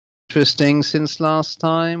interesting since last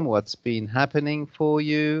time? What's been happening for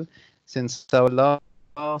you since our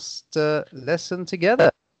last lesson together?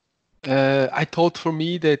 I thought for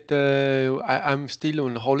me that I'm still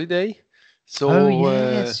on holiday, Oh, so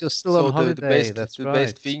yes, you're still on so the holiday. best That's the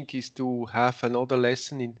best right. thing is to have another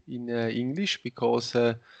lesson in English because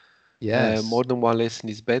more Yes. than one lesson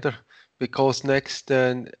is better. Because next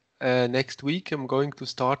week I'm going to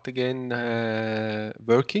start again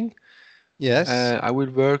working. Yes. I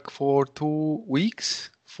will work for 2 weeks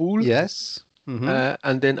full, Yes. Mm-hmm.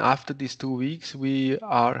 and then after these 2 weeks we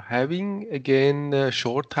are having again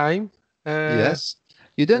short time. Uh, Yes.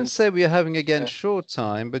 You didn't and say we are having again uh, short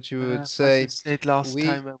time, but you would as I say said last we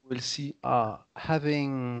time, I will see. are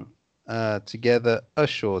having together a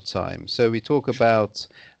short time. So we talk about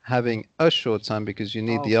having a short time because you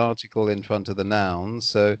need Oh, the article in front of the noun.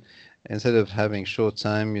 So instead of having short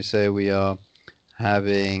time, you say we are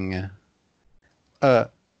having a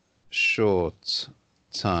short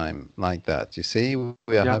time, like that. You see,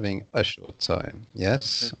 we are yeah. having a short time. Yes.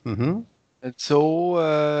 And Mm-hmm. and so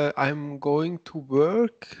I'm going to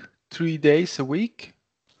work 3 days a week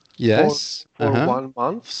for Yes. for Uh-huh. 1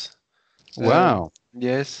 month. Um, Wow.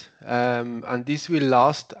 yes, and this will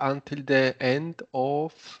last until the end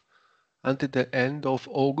of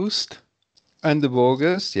August. End of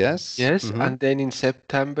August. Yes. Yes, Mm-hmm. and then in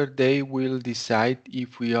September they will decide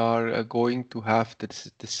if we are going to have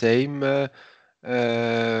the same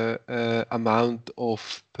amount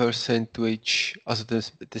of percentage, also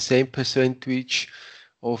the same percentage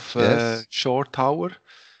of Yes. short hour,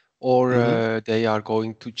 or Mm-hmm. they are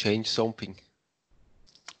going to change something.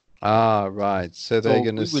 Ah, right. So they're So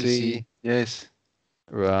going to we will see. see. Yes.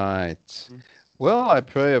 Right. Mm. Well, I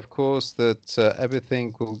pray, of course, that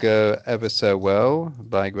everything will go ever so well,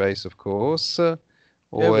 by grace, of course.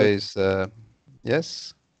 Yeah, but Always,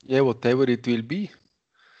 yes, yeah, whatever it will be,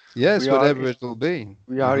 we yes, are whatever it will be.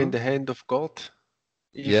 we are in Hmm. the hand of God.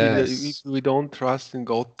 If Yes, we don't trust in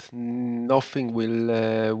God, nothing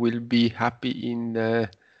will be happy in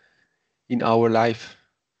our life.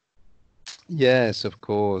 yes, of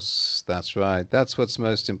course. That's right. That's what's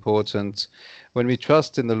most important. When we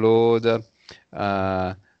trust in the Lord,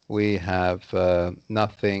 uh, we have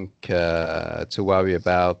nothing to worry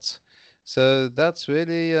about. So that's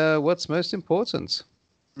really what's most important.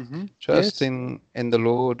 Yes. Trusting in the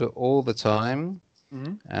Lord all the time,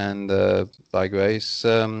 hmm and by grace,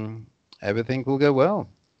 everything will go well.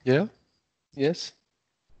 Yeah. Yes.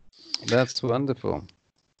 That's wonderful.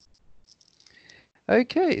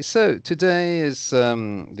 Okay, so today is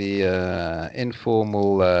the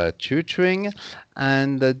informal tutoring,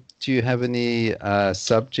 and do you have any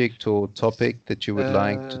subject or topic that you would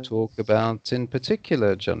like to Uh, talk about in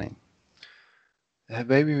particular, Johnny?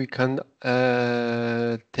 maybe we can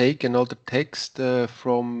take another text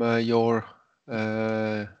from your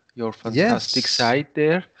fantastic Yes, site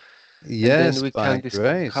there, and then yes, we by can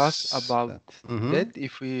discuss grace. about Mhm. that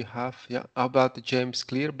if we have, yeah, about the James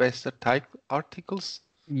Clear best type articles.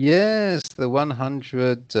 Yes, the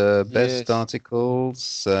 100 best Yes.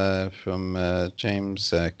 articles from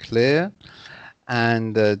James Clear.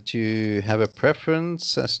 And do you have a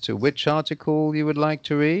preference as to which article you would like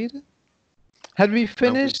to read? Had we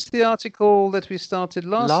Now we finished the article that we started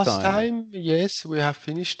last Last time? time, yes, we have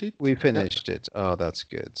finished it. We Yeah. finished it. Oh, that's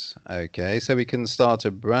good. Okay, so we can start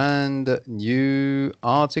a brand new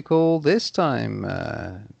article this time,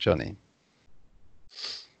 Johnny.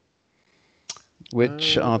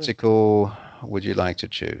 Which Uh, article would you like to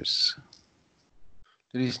choose?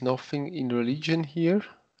 there is nothing in religion here,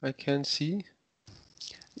 I can see.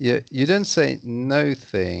 You don't say no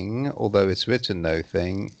thing, although it's written no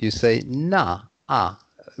thing. You say na, ah.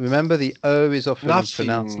 Remember, the O is often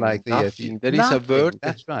pronounced Nothing, like the F. nothing. There is a Nothing, word,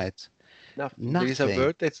 that's right. nothing. There is a Nothing.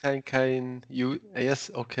 word that I can you. Yes,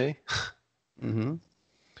 okay. Hmm.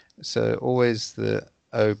 So always the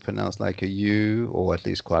O pronounced like a U, or at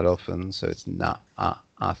least quite often. So it's na, ah,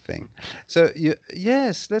 ah thing. So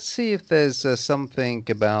yes, let's see if there's something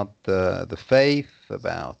about the faith,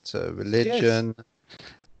 about Yes. religion.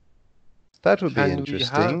 That would be Can we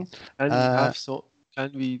have? interesting. Can we Uh, have so?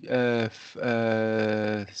 Can we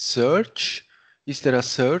search? Is there a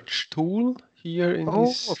search tool here in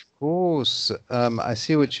Oh, this? of course. I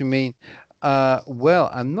see what you mean. Well,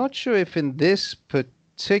 I'm not sure if in this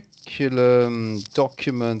particular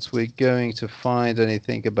document we're going to find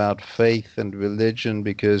anything about faith and religion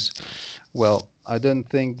because, well, I don't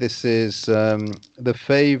think this is the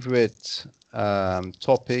favorite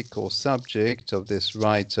topic or subject of this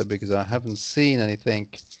writer because I haven't seen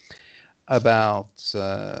anything about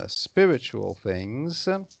spiritual things.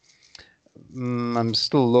 I'm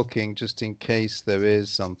still looking just in case there is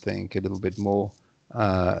something a little bit more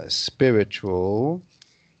spiritual.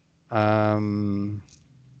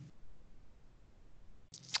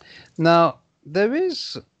 Now, there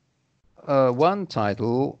is one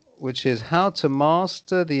title which is How to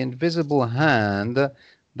Master the Invisible Hand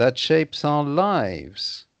That Shapes Our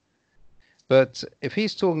Lives. But if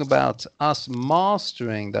he's talking about us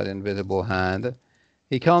mastering that invisible hand,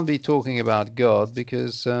 he can't be talking about God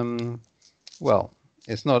because, well,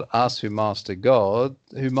 it's not us who master God,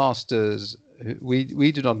 who masters.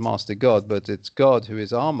 We do not master God, but it's God who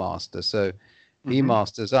is our master. So he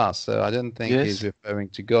masters us. So I don't think he's Yes. referring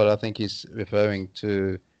to God. I think he's referring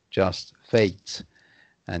to just fate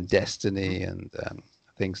and destiny and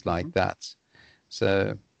things like that.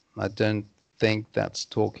 So I don't think that's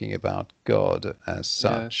talking about God as such.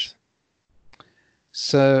 Yes.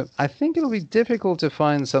 So I think it'll be difficult to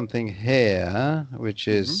find something here which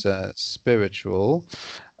is spiritual,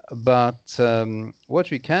 but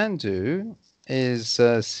what we can do is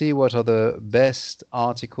see what are the best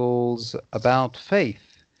articles about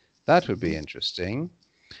faith. That would be interesting.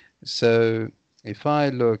 So if I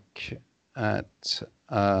look at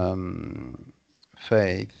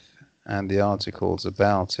faith and the articles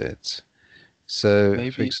about it, so for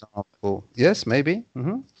Maybe example, yes, maybe.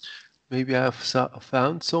 maybe I have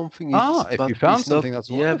found something. Ah, if you found It's not. something, that's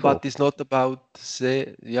Yeah, wonderful. but it's not about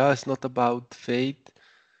say. Yeah, it's not about fate.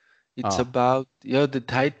 It's Ah, about, yeah, the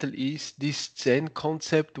title is This Zen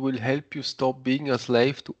Concept Will Help You Stop Being a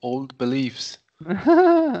Slave to Old Beliefs.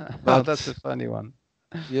 oh, that's a But, funny one.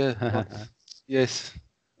 yeah, but, yes,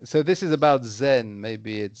 So this is about Zen.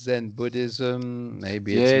 Maybe it's Zen Buddhism,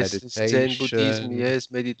 maybe it's yes, it's Zen Buddhism, meditation,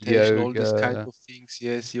 yes, meditation, all these kind yoga, of things,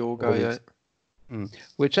 yes, yoga, all yeah. these,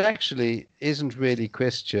 which actually isn't really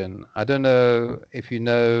Christian. I don't know if you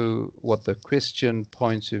know what the Christian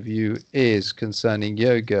point of view is concerning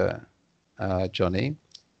yoga, Johnny.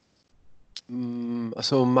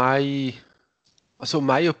 So my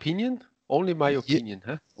opinion, only my Ye- opinion,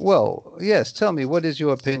 huh? Well, yes, tell me, what is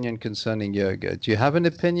your opinion concerning yoga? Do you have an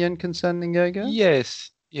opinion concerning yoga?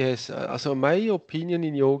 Yes, yes. So my opinion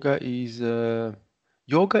in yoga is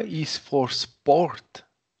for sport,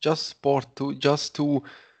 just sport to just to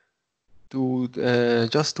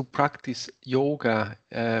practice yoga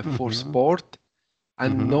for Mm-hmm. sport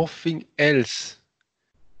and Mm-hmm. nothing else.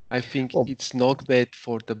 I think Well, it's not bad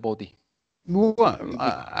for the body. well, Bec-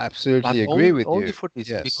 I absolutely But agree with only you. for this,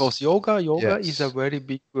 Yes. because yoga is a Yes. very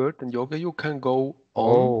big word, and yoga you can go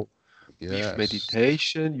on Oh, with yes.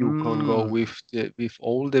 meditation, you can go Mm. with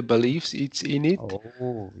all the beliefs it's in it,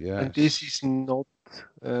 Oh, and this yes. is not.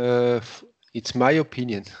 It's my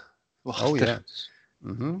opinion, Oh, Walter. yes.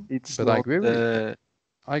 Mm-hmm. It's But I not. agree with you.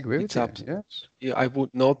 I agree with It's you. up. Yes. Yeah, I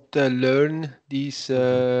would not learn these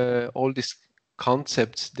Mm-hmm. all these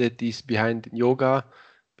concepts that is behind yoga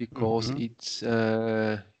because Mm-hmm. it's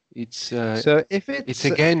So it's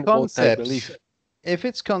again what I believe. if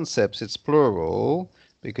it's concepts, it's plural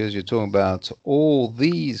because you're talking about all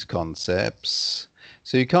these concepts.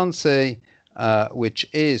 So you can't say which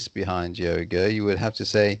is behind yoga. You would have to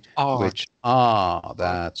say Art, which are. art.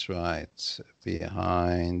 That's right.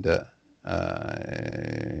 Behind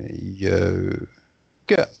yoga.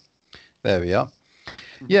 There we are.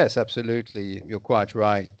 Mhm. Yes, absolutely. You're quite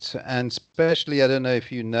right. And especially, I don't know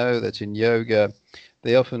if you know that in yoga,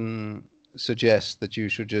 they often suggest that you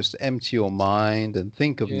should just empty your mind and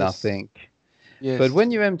think of Yes, nothing. But yes.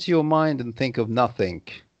 when you empty your mind and think of nothing,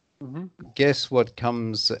 Hmm. guess what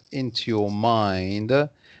comes into your mind?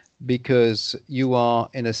 Because you are,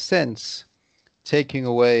 in a sense, taking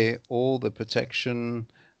away all the protection,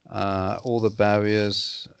 all the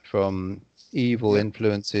barriers from evil Yeah.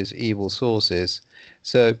 influences, evil sources.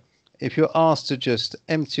 So if you're asked to just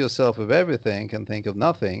empty yourself of everything and think of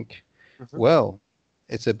nothing, Hmm. well,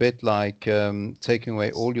 it's a bit like taking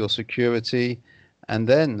away all your security, and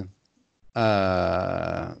then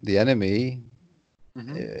the enemy,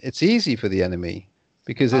 Hmm. it's easy for the enemy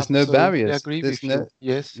because there's no Absolutely barriers, agree there's with you.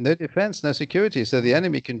 Yes. no defense, no security. So the Mhm.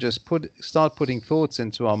 enemy can just start putting thoughts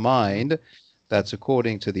into our Mhm. mind that's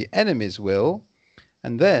according to the enemy's will,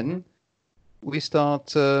 and Mhm. then we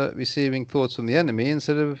start receiving thoughts from the enemy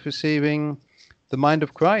instead of receiving the mind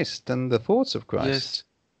of Christ and the thoughts of Yes. Christ.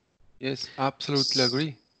 Yes. Absolutely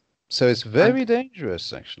agree. So it's And very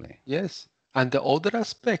dangerous, actually. yes. And the other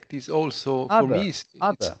aspect is also for Other, me is it's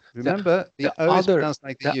other. the Remember, the the O is other pronounced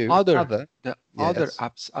like the the U. other Other. the other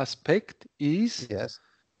Yes. aspect is Yes.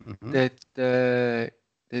 Hmm. that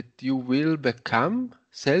that you will become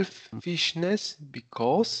selfishness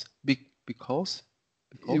because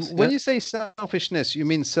When yeah. you say selfishness, you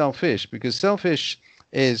mean selfish, because selfish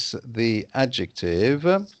is the adjective,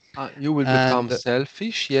 You will become and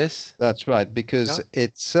selfish. Yes. that's right, because Yeah.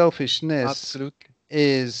 its selfishness Absolutely.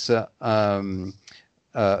 is the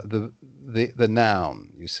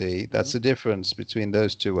noun. You see, that's the difference between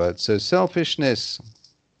those two words. So selfishness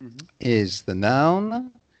Mhm. is the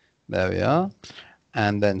noun. There we are.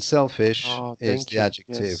 And then selfish Oh, is thank the you. adjective,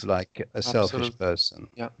 Yes. like a selfish Absolutely. person.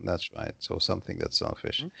 Yeah. That's right. Or something that's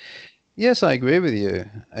selfish. Mhm. Yes, I agree with you.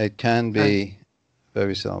 It can And be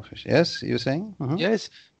very selfish. Yes, you're saying? yes,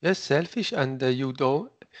 yes, selfish, and you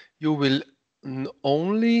will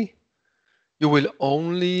only,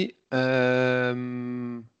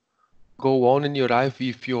 go on in your life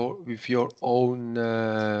with your own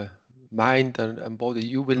mind and body.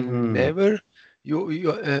 You will Mm. never,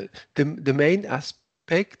 the main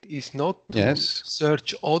aspect is not to Yes.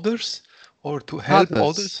 search others or to help Others.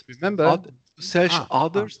 others, Remember? to search Ah, ah,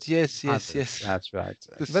 others. Yes, yes, others. yes. That's right.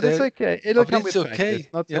 To But it's search, okay. It'll but come it's with practice. okay.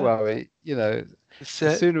 Not to Yeah. worry. To,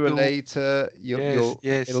 Sooner or to later, yes, it'll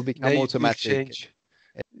yes. become It will automatic. change.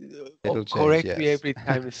 It'll change. Correct me Yes. every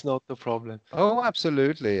time. It's not a problem. Oh,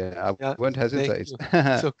 absolutely. I Yeah, won't thank hesitate. you.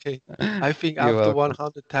 It's okay. I think You're after welcome.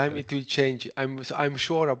 100 time it will change. I'm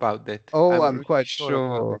sure about that. Oh, I'm I'm really quite sure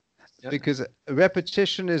about that. sure. Yeah. Because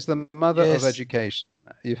repetition is the mother of Yes. education.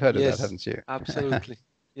 You've heard of that, Yes. haven't you? Absolutely.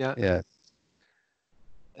 Yeah. Yeah,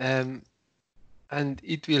 Um, and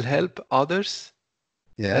it will help others.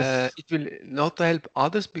 yes, It will not help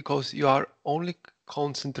others because you are only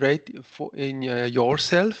concentrate in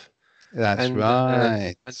yourself, that's and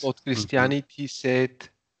right. what Mhm. Christianity said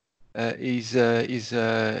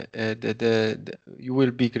you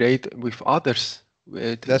will be great with others,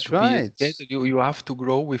 That's to be right. together. You have to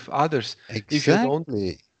grow with others. If you don't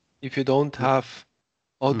Exactly. if you don't have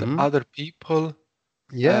Hmm. other people,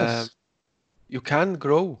 um, Yes, you can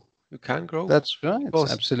grow. You can grow that's right.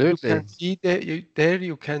 because you can Absolutely. see there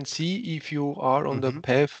you can see if you are on the Hmm.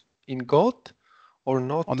 path in God or On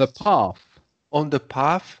not, the path. on the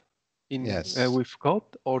path in Yes, with God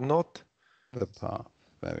or not. the path.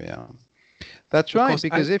 There we are. That's right. Because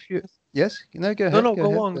Because if you, yes, no, go no, ahead. no, Go go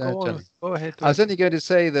ahead, on, go on, Johnny. go ahead, I was Roger. only going to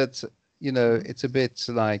say that, Mhm. it's a bit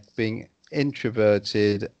like being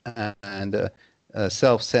introverted and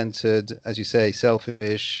self-centered, as you say,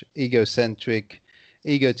 selfish, egocentric,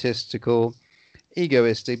 egotistical,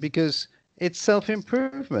 egoistic, because it's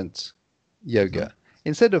self-improvement Mhm. yoga.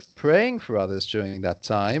 Instead of praying for others during that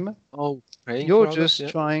time, Oh, praying you're for others, just yeah.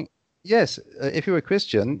 trying. Yes, if you're a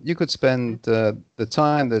Christian, you could Mhm. spend the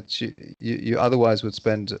time that you otherwise would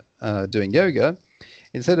spend doing yoga.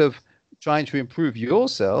 Instead Mhm. of trying to improve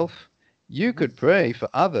yourself, you Mhm. could pray for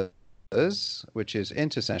others, which is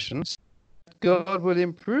intercession. God will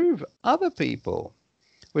improve other people,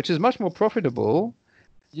 which is much more profitable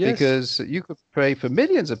Yes, because you could pray for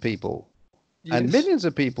millions of people and yes, millions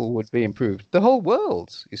of people would be improved. The whole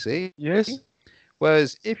world, you see. yes,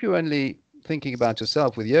 Whereas if you're only thinking about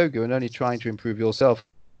yourself with yoga and only trying to improve yourself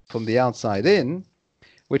from the outside in,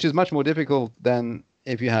 which is much more difficult than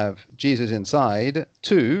if you have Jesus inside,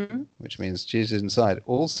 two, which means Jesus inside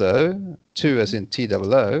also, two as mhm, in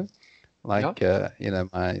TOO, yeah, like,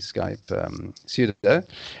 my Skype pseudo.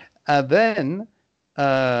 And then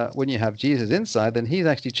when you have Jesus inside, then he's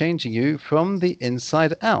actually changing you from the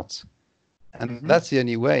inside out. And mhm, that's the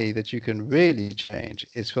only way that you can really change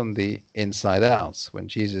is from the inside out when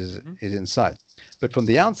Jesus mhm, is inside. But from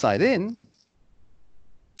the outside in,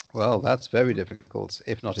 well, that's very mhm. difficult,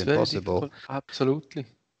 if not It's very impossible. difficult, absolutely.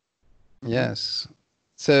 Mhm. Yes.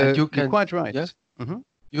 And So you you're can, quite right. yeah, Hmm.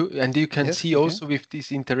 you can Yes. see Okay. also with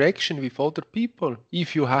this interaction with other people,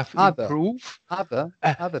 if you have Other, improved, other,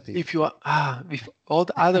 uh, other if people. you are with all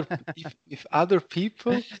the other, if other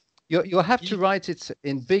people, You'll have to if, write it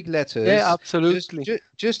in big yeah, letters, absolutely,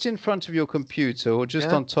 just in front of your computer or just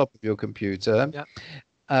yeah, on top of your computer,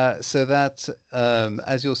 yeah, so that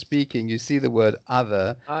as you're speaking, you see the word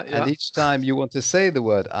other, and yeah, each time you want to say the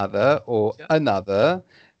word other or yeah. another,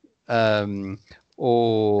 um,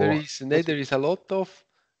 or There is a lot of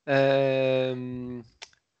um,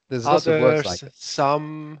 there's lots of words others, like it.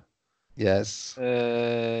 some. Yes.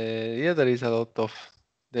 Yeah, there is a lot of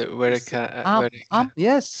the where I can,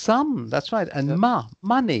 Yes, some. That's right. And yeah,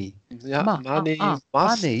 money, yeah, money money. Yes,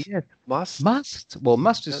 must, must. Well,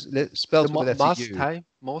 must yeah, is the spelled with the letter U.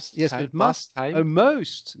 Yes, but must must. Oh, time,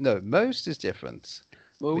 most. No, most is different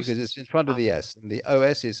because most. it's in front of Ah, the S, and the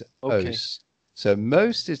OS is okay. os. So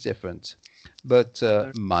most is different. But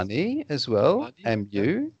Other money as well, money, yeah,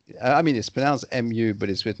 MU. I mean, it's pronounced MU, but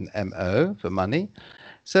it's written MO for money.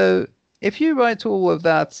 So if you write all of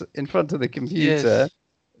that in front of the computer, yes,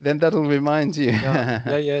 then that'll remind you.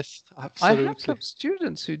 Yeah, yes, I have absolutely. some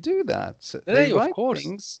students who do that. They Hey, of write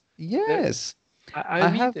course. things. Yeah, Yes, I I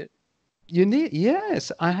need have. it You need.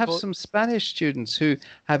 Yes, I have because some Spanish students who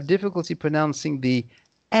have difficulty pronouncing the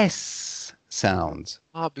S sound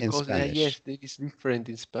in because Spanish. yes, there is different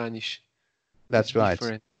in Spanish. There is That's right.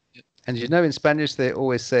 different. Yeah. And you know, in Spanish, they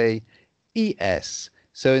always say ES.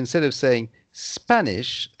 So instead of saying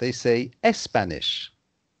Spanish, they say Espanish.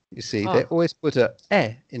 You see, they Ah, always put a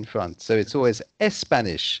E in front. So it's always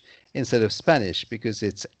Espanish instead of Spanish because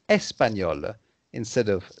it's Español instead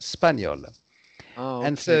of Español.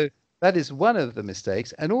 And okay. so that is one of the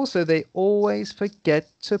mistakes. And also, they always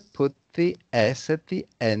forget to put the S at the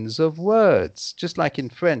ends of words. Just like in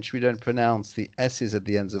French, we don't pronounce the S's at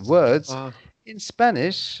the ends of words. Ah, In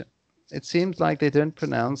Spanish, it seems like they don't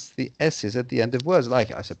pronounce the S's at the end of words.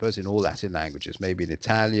 Like, I suppose, in all Latin languages, maybe in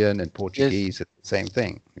Italian and yes, Portuguese, it's the same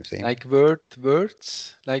thing, you see. like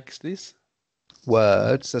words like this.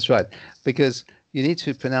 Words, that's right. Because you need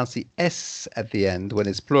to pronounce the S at the end when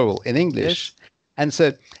it's plural in Yes. English. And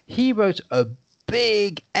so he wrote a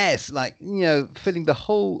big S, like, filling the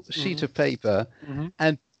whole sheet Mm-hmm. of paper Mm-hmm.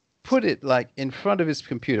 and put it like in front of his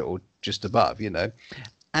computer or just above.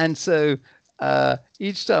 And so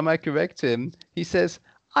each time I correct him, he says,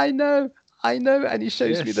 I know, I know. And he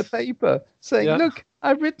shows me the Yes. paper saying, Yeah. look,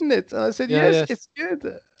 I've written it. And I said, Yeah. yes, Yes. it's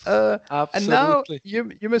good. And now Absolutely.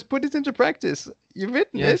 you must put it into practice. You've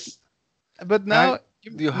written it, Yes. but I now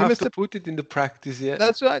you you have must, to put it in the practice. Yeah.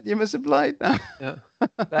 that's right, you must apply it now. Yeah.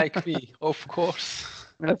 Like me, of course.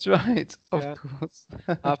 That's right, of Yeah. course.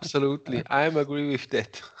 Absolutely. I am agree with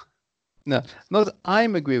that. No, not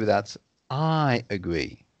I'm agree with that. I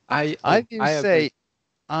agree. Either you I agree. say,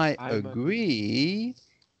 I I'm agree. agree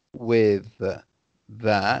with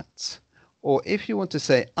that, or if you want to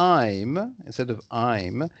say I'm, instead of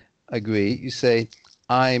I'm agree, you say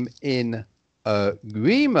I'm in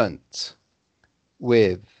agreement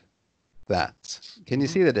with that. Can you Mm-hmm.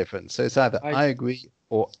 see the difference? So it's either I I agree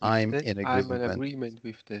or with I'm that. in I'm in agreement. agreement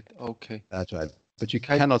with that. Okay. That's right. But you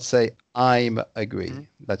Can cannot say I'm mhm. agree.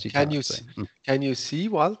 That you Can cannot you say. can you see,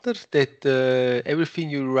 Walter, that everything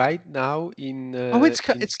you write now Oh, in it's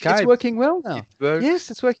Skype, working well it now. Yes,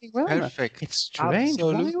 works it's working well now. perfect. It's strange.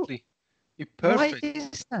 Absolutely. It Why perfect.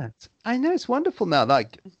 is that? I know it's wonderful now.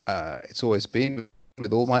 Like it's always been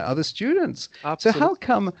with all my other students. So how Absolutely.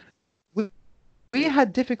 come we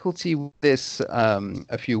had difficulty with this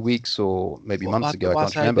a few weeks or maybe months ago? I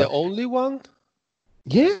Was can't I the remember. only one?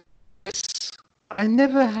 Yes, I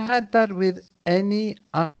never had that with any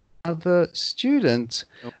other student.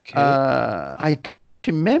 Okay. I can't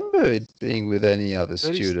remember it being with any other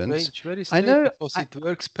student. Very I strange know because it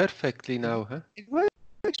works perfectly now, huh? it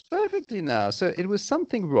works perfectly now. So it was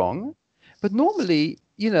something wrong. But normally,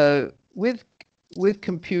 with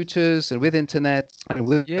computers and with internet and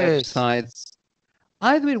with Yes. websites,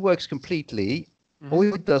 either it works completely Mm-hmm. or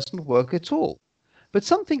it doesn't work at all. But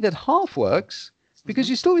something that half works, Mm-hmm. because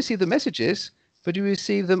you still receive the messages, but you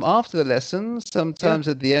receive them after the lesson, Yeah. sometimes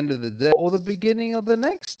at the end of the day or the beginning of the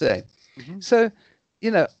next day. Mm-hmm. So,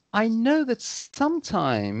 I know that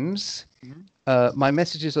sometimes Mm-hmm. my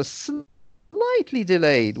messages are slightly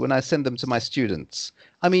delayed when I send them to my students.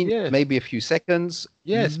 I mean, Yes. maybe a few seconds,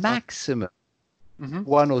 Yes, but maximum mm-hmm.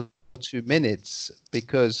 1 or 2 minutes,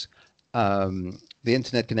 because the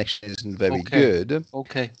internet connection isn't very Okay. good.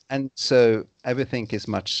 Okay. And so everything is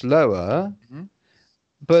much slower, Mm-hmm.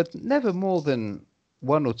 but never more than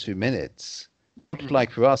 1 or 2 minutes. Not Mm-hmm.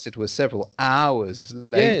 like for us, it was several hours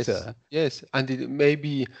Yes, later. yes, and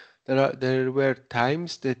maybe there were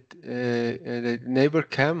times that never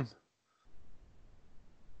came.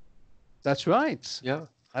 That's right. Yeah,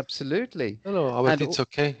 Absolutely. no, no, but And it's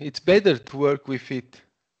okay. It's better to work with it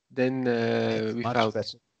than it's much without.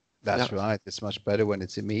 better. Yeah. That's right. It's much better when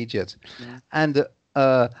it's immediate. Mm-hmm. And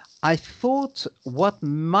I thought what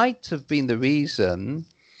might have been the reason,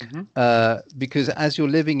 Mm-hmm. because as you're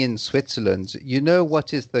living in Switzerland, you know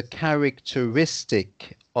what is the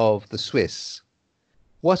characteristic of the Swiss.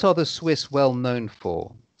 What are the Swiss well known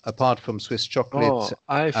for, apart from Swiss chocolate, Oh,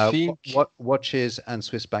 I think, what watches and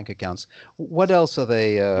Swiss bank accounts? What else are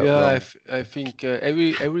they yeah, well known? I think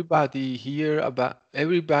everybody here about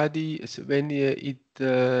everybody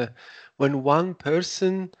when one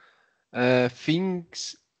person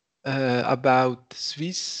thinks about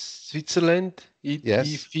Switzerland, he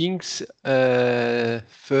Yes, thinks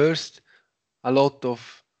first a lot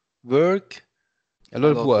of work, a a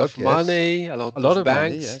lot of lot of work. Yes, money, a a lot lot of of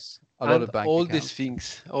money. banks, Yes, a lot and of bank all these accounts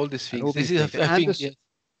things. All these and things. all This these is, things, I and think, yes,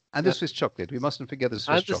 the yeah, Swiss chocolate. We mustn't forget the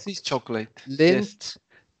Swiss and the Swiss chocolate. chocolate. Yes. Lint,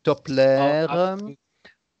 Oh, Doppler, absolutely.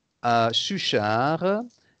 Suchard,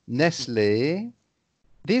 Nestle.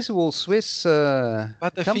 These are all Swiss But I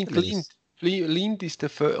think companies. Lind is the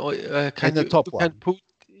first. Is the top You can one. put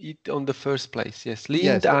it on the first place? Yes,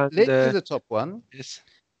 Yes, Lind and Lindt is the top one. yes.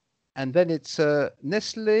 And then it's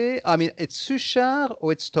Nestle. I mean, it's Suchard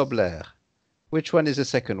or it's Tobler. Which one is the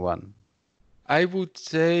second one? I would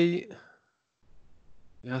say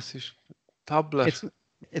yes, Tabler.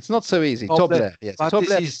 It's not so easy. Tobler. Tobler, yes. But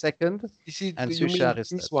Tobler is second, and you mean Suchard is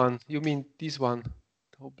this third. one? You mean this one?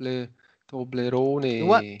 The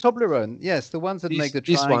Toblerone. Toblerone, yes, the ones that make the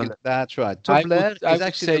This one. triangle. That's right. I Tobler is would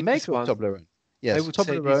actually say the this maker of one. Toblerone. Yes, I would say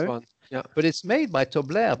this Toblerone. one. Yeah. But it's made by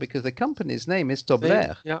Tobler because the company's name is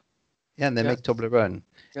Tobler. Yeah. Yeah, and they make Toblerone.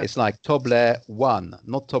 Yeah. It's like Tobler 1,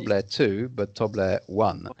 not Tobler 2, but Tobler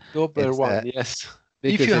 1. Tobler 1, yes.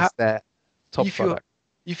 Because it's their top product.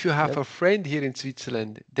 If you have a friend here in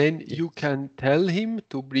Switzerland, then you can tell him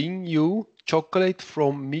to bring you chocolate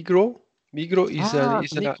from Migros. Migros is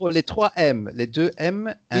Migros, les 3 M, les 2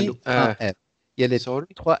 M and 1 M. Yeah, les 3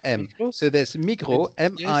 M. Migros? So there's Migros,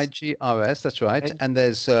 M-I-G-R-S, that's right. And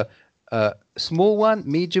there's small one,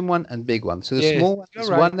 medium one, and big one. So the small one is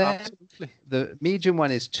 1 M, the medium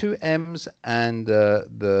one is 2 M's, and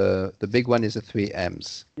the big one is a 3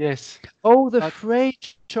 M's. Yes. Oh, the Frey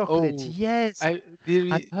chocolate. Yes.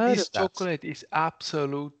 This chocolate is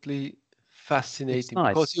absolutely fascinating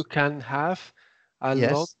because you can have a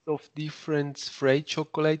lot of different Frey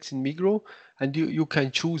chocolates in Migros, and you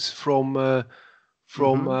can choose from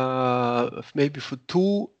maybe for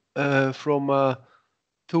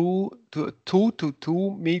 2 to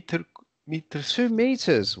 2 meters. 2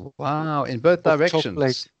 meters. Wow! In both directions,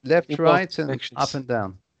 chocolate. Left, right, and up and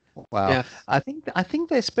down. Wow! Yes. I think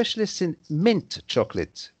they're specialists in mint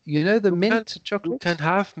chocolate. You know the mint chocolate. You can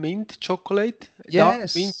have mint chocolate.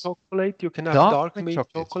 Yes. Dark mint chocolate. You can have dark mint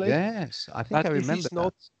chocolate. Yes, I think I remember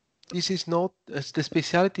that. This is not the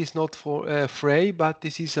specialty is not for Frey, but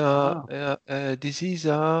this is a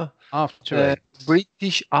After Eight.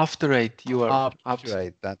 British After Eight. You are After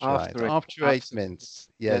Eight. That's right. After Eight mints.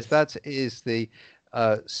 Yes, that is the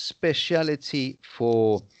speciality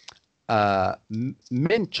for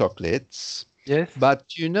mint chocolates. Yes. But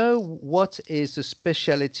do you know what is the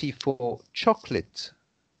speciality for chocolate?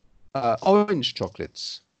 Orange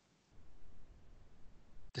chocolates.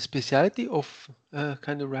 The specialty of,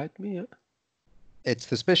 can you write me? Yeah? It's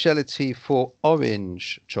the specialty for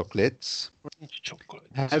orange chocolates. Orange chocolate.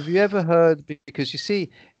 Have you ever heard, because you see,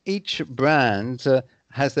 each brand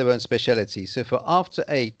has their own specialty. So for After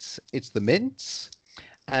Eight, it's the mints.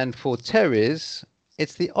 And for Terry's,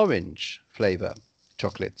 it's the orange flavor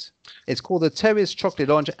chocolate. It's called the Terry's chocolate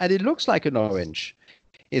orange, and it looks like an orange.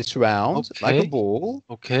 It's round, like a ball.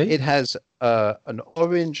 Okay. It has an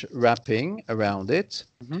orange wrapping around it,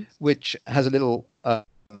 which has a little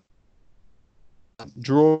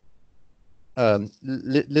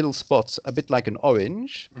little spots, a bit like an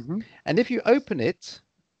orange. And if you open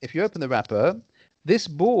the wrapper, this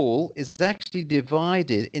ball is actually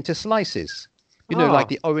divided into slices. You know, like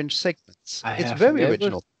the orange segments. It's very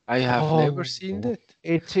original. I have never seen it.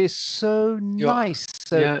 It is so nice.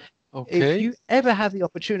 So if you ever have the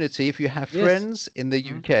opportunity, if you have friends in the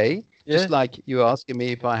UK, just like you asking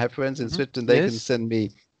me if I have friends in Switzerland, they can send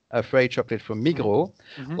me a Frey chocolate from Migros.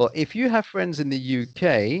 Well, if you have friends in the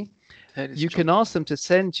UK, you can ask them to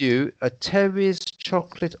send you a Terry's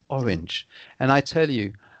chocolate orange. And I tell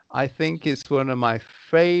you, I think it's one of my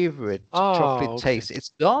favorite chocolate tastes. It's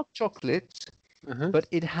dark chocolate, but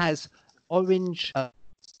it has orange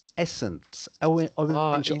essence,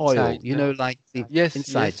 orange oil, you know, like the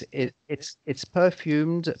inside. It's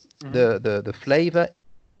perfumed. The flavor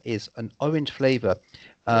is an orange flavor,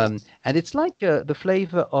 and it's like the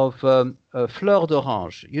flavor of fleur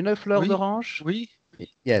d'orange. You know fleur d'orange? Oui.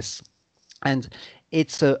 Yes, and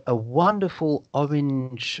it's a wonderful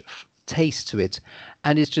orange taste to it,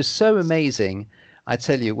 and it's just so amazing. I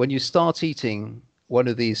tell you, when you start eating one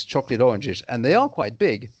of these chocolate oranges, and they are quite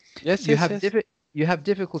big, you have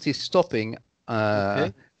difficulty stopping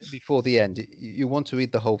before the end. You want to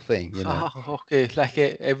eat the whole thing, you know. Okay, like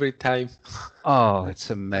every time. Oh, it's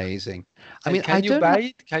amazing. I mean, can you buy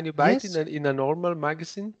it? Can you buy it in a normal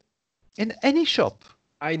magazine? In any shop.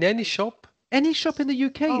 In any shop? Any shop in the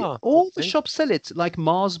UK. All the shops sell it, like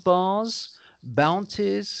Mars bars,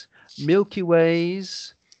 Bounties, Milky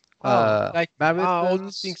Ways, like Marathons, all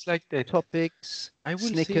the things like that. Topics,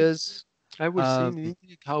 Snickers. I will see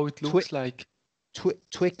how it looks like.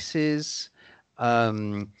 Twixes,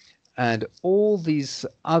 and all these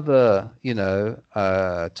other, you know,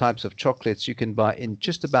 types of chocolates you can buy in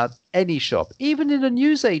just about any shop, even in a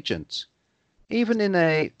newsagent, even in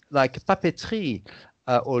a like papeterie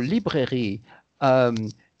or librairie.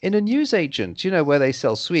 in a newsagent, where they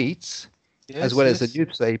sell sweets, as well as the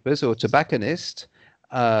newspapers or tobacconist,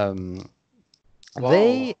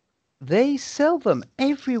 they sell them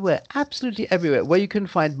everywhere, absolutely everywhere, where you can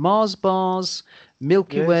find Mars bars,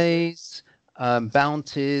 Milky Ways,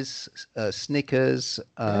 Bounties, Snickers,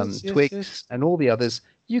 Twix, and all the others.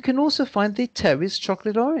 You can also find the Terry's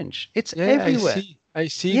chocolate orange. It's everywhere. I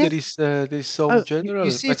see. There's some general.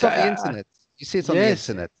 You see it on the internet. You see it on the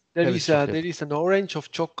internet. There is an orange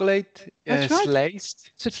of chocolate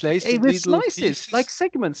sliced in with little slices, pieces. like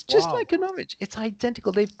segments, just like an orange. It's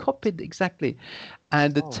identical. They've copied exactly.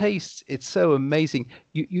 And the taste, it's so amazing.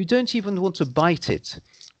 You don't even want to bite it.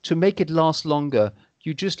 To make it last longer,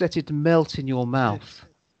 you just let it melt in your mouth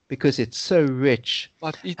because it's so rich.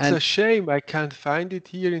 But it's a shame I can't find it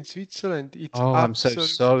here in Switzerland. I'm so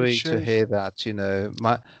sorry to hear that.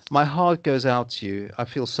 My heart goes out to you. I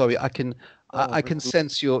feel sorry. I can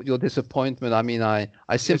sense your disappointment. I mean, I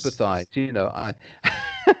sympathize. I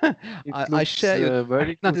share your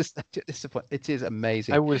very disappointment. It is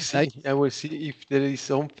amazing. I will see if there is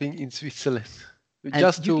something in Switzerland.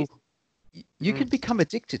 You can become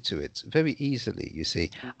addicted to it very easily. You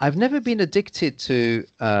see, I've never been addicted to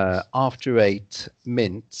after eight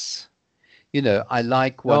mints. I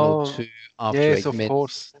like one or two after eight mints.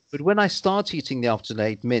 Course. But when I start eating the after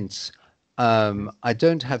eight mints, I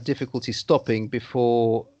don't have difficulty stopping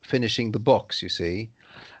before finishing the box, you see.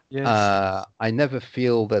 Yes. I never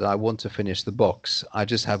feel that I want to finish the box. I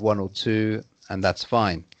just have one or two, and that's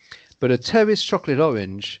fine. But a Terry's chocolate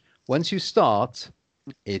orange, once you start,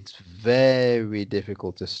 it's very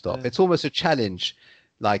difficult to stop. It's almost a challenge,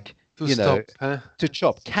 like, to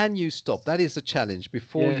chop. Can you stop? That is a challenge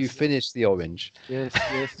before you finish the orange. Yes.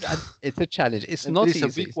 It's a challenge. It's not easy.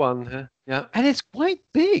 It's a big one. Huh? Yeah. And it's quite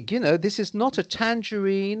big. This is not a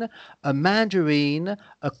tangerine, a mandarin,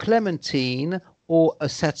 a clementine, or a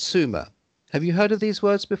satsuma. Have you heard of these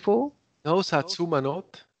words before? No, satsuma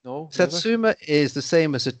not. No. Satsuma is the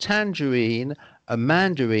same as a tangerine, a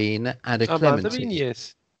mandarin, and a clementine. Mandarin,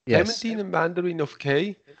 yes. Clementine and mandarin,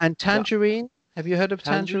 okay. And tangerine? Have you heard of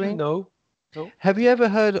tangerine? No. Have you ever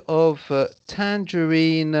heard of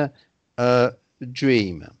tangerine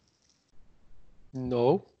dream?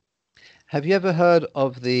 No. Have you ever heard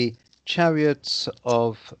of the chariots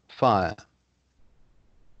of fire?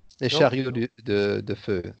 Les chariots de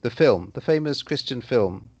feu. The film, the famous Christian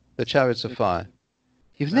film, The Chariots of Fire.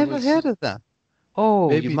 You've never heard of that? Oh,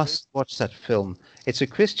 maybe. You must watch that film. It's a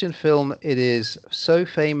Christian film. It is so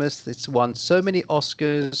famous. It's won so many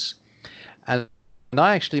Oscars. And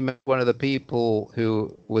I actually met one of the people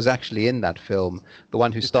who was actually in that film, the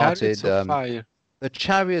one who started The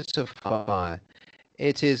Chariots of Fire.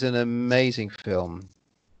 It is an amazing film.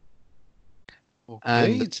 Okay,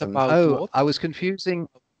 and it's about what? I was confusing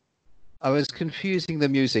the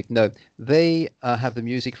music. No, they have the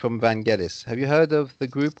music from Vangelis. Have you heard of the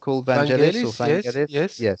group called Vangelis or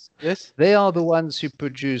Vangelis? Yes. They are the ones who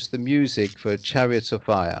produce the music for Chariots of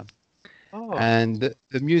Fire. Oh. And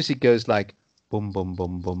the music goes like boom, boom,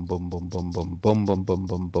 boom, boom, boom, boom, boom, boom, boom, boom, boom,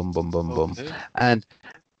 boom, boom, boom, boom, boom,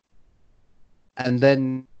 and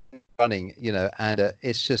then running, and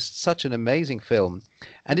it's just such an amazing film,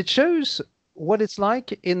 and it shows what it's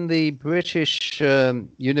like in the British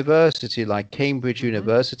university, like Cambridge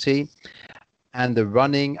University, and the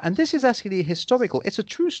running. And this is actually historical. It's a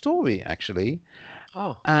true story, actually.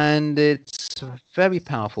 Oh. And it's very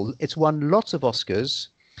powerful. It's won lots of Oscars.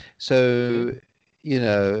 So,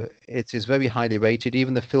 it is very highly rated.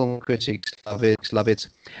 Even the film critics love it.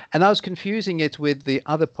 And I was confusing it with the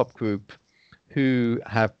other pop group who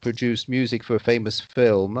have produced music for a famous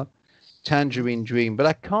film, Tangerine Dream, but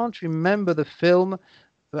I can't remember the film.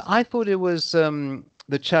 I thought it was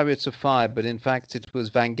The Chariots of Fire, but in fact it was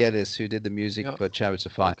Vangelis who did the music for Chariots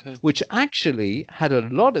of Fire, which actually had a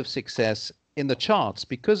lot of success in the charts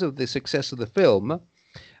because of the success of the film.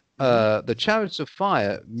 The Chariots of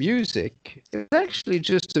Fire music is actually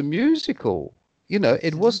just a musical.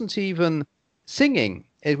 It wasn't even singing.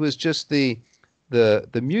 It was just the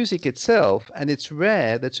music itself, and it's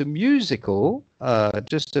rare that a musical,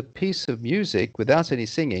 just a piece of music without any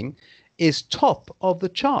singing, is top of the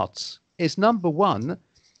charts, is number one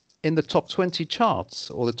in the top 20 charts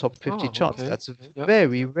or the top 50 charts. Okay. That's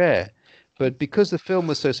very rare. But because the film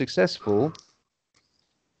was so successful,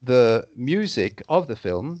 the music of the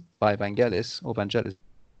film by Vangelis, or Vangelis,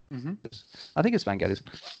 I think it's Vangelis,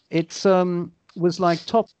 it's was like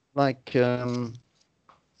top, like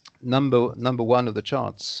number one of the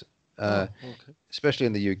charts, especially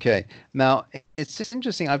in the UK. Now, it's just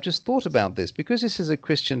interesting. I've just thought about this because this is a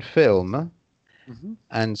Christian film,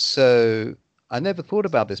 and so I never thought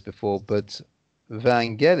about this before. But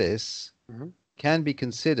Vangelis can be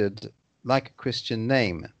considered like a Christian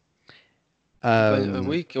name.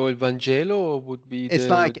 Evangelo would be it's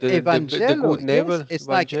like the good name. Yes, it's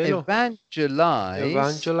like evangelize.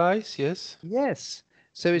 Evangelize, yes. Yes.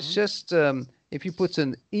 So it's just if you put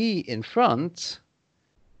an E in front,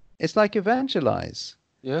 it's like evangelize.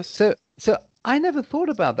 Yes. So I never thought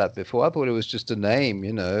about that before. I thought it was just a name,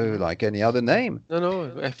 like any other name.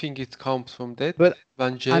 No, I think it comes from that. But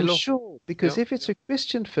Vangelo. I'm sure, because if it's a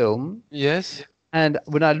Christian film, yes, and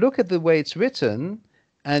when I look at the way it's written,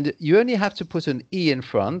 and you only have to put an E in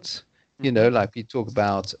front, like we talk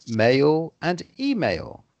about mail and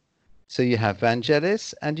email. So you have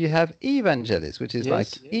vangelis and you have evangelis, which is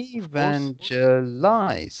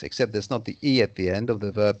evangelize, except there's not the E at the end of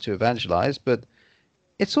the verb to evangelize, but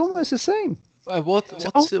it's almost the same.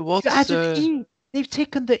 What's an E. They've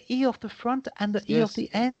taken the E off the front and the E off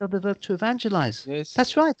the end of the verb to evangelize. Yes.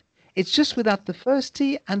 That's right. It's just without the first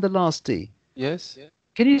T and the last T. Yes.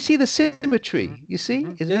 Can you see the symmetry? You see?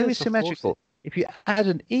 It's very symmetrical. If you add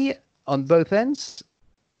an E on both ends,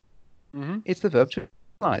 it's the verb to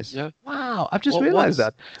evangelize. Yeah. Wow, I've just realized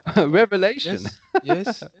that. Revelation.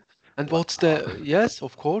 Yes. And what's the... Yes,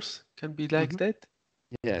 of course. Can be like that.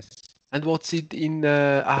 Yes. And what's it in...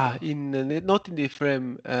 not in the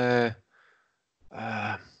frame...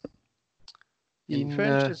 in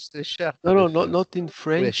French, it's the charte. No, not in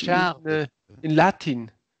French. In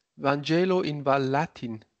Latin. Vangelo in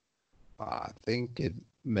Latin. I think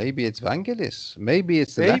maybe it's Vangelis. Maybe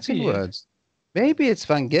it's the Latin words. Maybe it's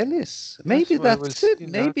Vangelis. Maybe that's it.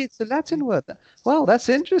 Maybe it's the Latin word. Well, that's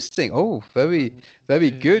interesting. Oh, very,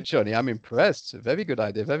 very good, Johnny. I'm impressed. Very good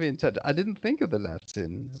idea. Very intelligent. I didn't think of the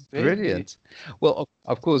Latin. Brilliant. Well,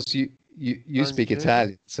 of course, you speak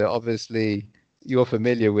Italian, so obviously you're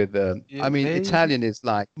familiar with. Italian is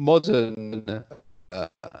like modern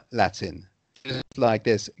Latin. Just like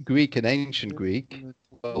there's Greek and ancient Greek.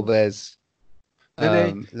 Well, there's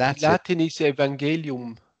Latin is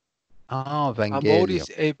Evangelium. Evangelium. Amoris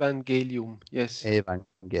Evangelium. Yes.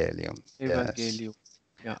 Evangelium. Evangelium. Yes.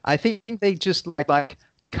 Yeah. I think they just like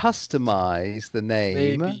customize the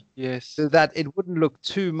name. Maybe, yes. So that it wouldn't look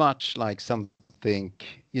too much like something,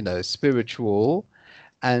 spiritual.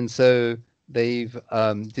 And so they've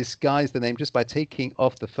disguised the name just by taking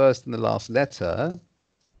off the first and the last letter.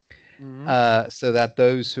 So that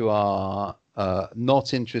those who are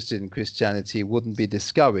not interested in Christianity wouldn't be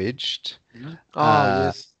discouraged.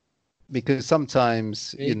 Yes. Because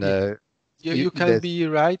sometimes, you can be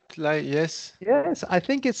right, like, yes. Yes, I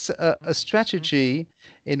think it's a strategy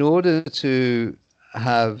in order to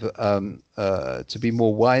have to be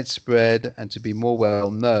more widespread and to be more well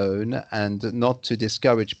known, and not to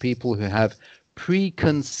discourage people who have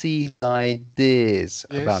preconceived ideas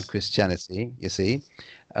about Christianity, you see.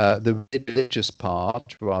 The religious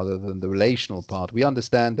part rather than the relational part. We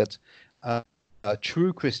understand that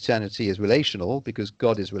true Christianity is relational because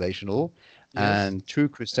God is relational, and true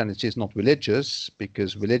Christianity is not religious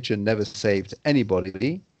because religion never saved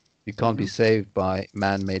anybody. You can't be saved by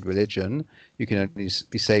man-made religion. You can only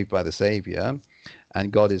be saved by the Savior,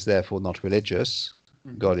 and God is therefore not religious.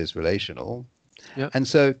 God is relational. And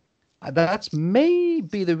so that's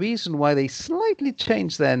maybe the reason why they slightly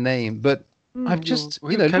changed their name, but I've just,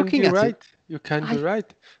 looking at it. You can be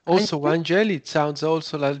right. Also, Angel, it sounds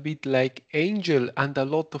also a little bit like angel, and a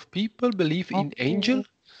lot of people believe in angel.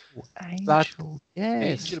 Angel,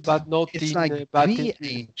 yes. Angel, but not it's in... like the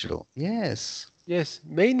angel, yes. Yes,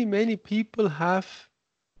 many people have...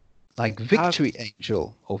 Like victory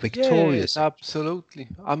angel or victorious. Yes, absolutely.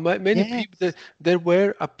 Many people, there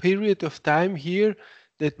were a period of time here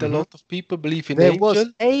that a lot of people believe in angel. There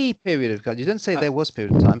was a period of time. You don't say there was a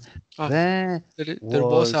period of time. There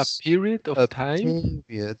was a period of time.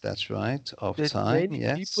 Period, that's right, of that time,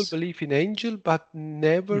 many people believe in angel, but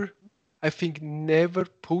never, I think, never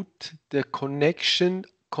put the connection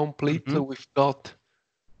completely with God.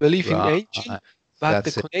 Believe in angel, but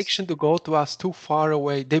the connection to God was too far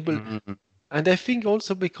away. They and I think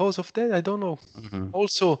also because of that, I don't know.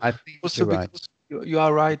 Also, I think you're right. You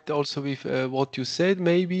are right also with what you said,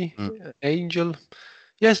 maybe angel.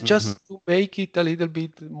 Yes, just to make it a little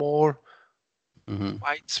bit more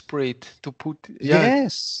widespread, to put...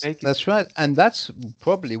 Yes, that's right. And that's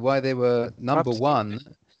probably why they were number one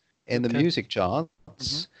in the music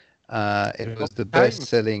charts. It was the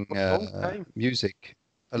best-selling music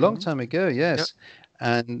a long time ago, yes.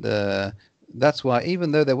 And that's why,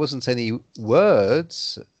 even though there wasn't any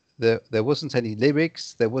words... There wasn't any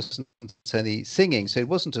lyrics, there wasn't any singing, so it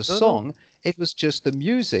wasn't a song, it was just the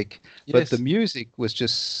music. But the music was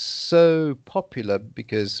just so popular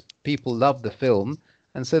because people loved the film,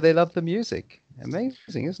 And so they love the music.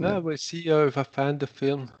 Amazing, isn't it? We'll see if I find the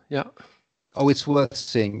film. Yeah. Oh, it's worth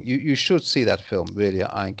seeing. You should see that film, really.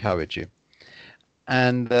 I encourage you.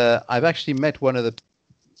 And I've actually met one of the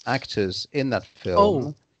actors in that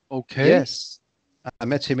film. Oh, okay. Yes. I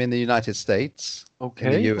met him in the United States, in the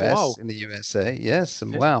Okay. US, Wow. in the USA. Yes,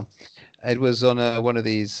 and Okay. wow. It was on one of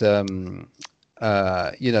these, summer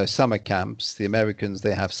camps. The Americans,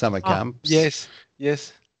 they have summer camps. Yes,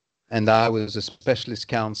 yes. And I was a specialist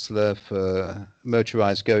counselor for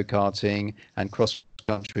motorized go-karting and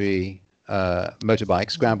cross-country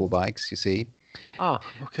motorbikes, scramble bikes, you see.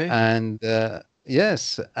 Okay. And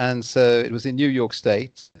yes, and so it was in New York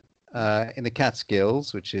State, in the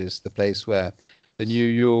Catskills, which is the place where the New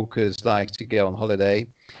Yorkers like to go on holiday.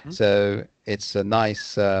 Mm-hmm. So it's a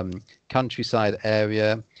nice countryside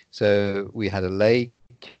area. So we had a lake,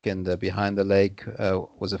 and behind the lake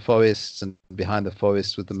was a forest, and behind the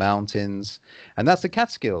forest were the mountains. And that's the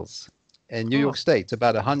Catskills in New York State,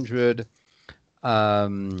 about 100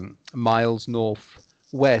 miles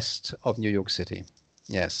northwest of New York City.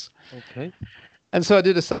 Yes. Okay. And so I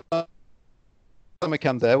did a summer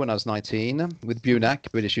camp there when I was 19 with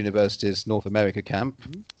BUNAC, British University's North America camp,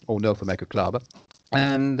 or North America Club.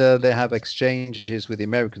 And they have exchanges with the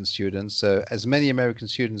American students. So as many American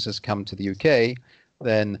students as come to the UK,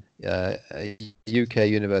 then UK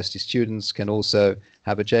university students can also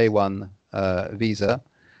have a J1 visa,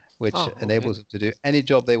 which enables them to do any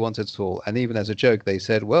job they want at all. And even as a joke, they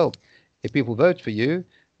said, well, if people vote for you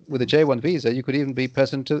with a J1 visa, you could even be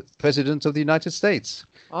president of the United States,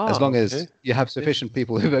 as long as you have sufficient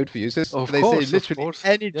people who vote for you. So they say literally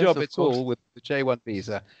any job at all with the J1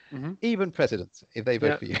 visa, even presidents, if they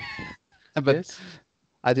vote for you. But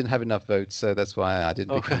I didn't have enough votes, so that's why I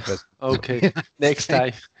didn't become president. Okay, next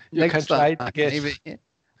time you can try it again. Maybe.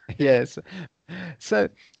 Yes. So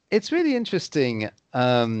it's really interesting,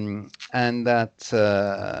 and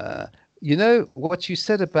that what you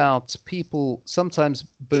said about people sometimes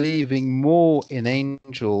believing more in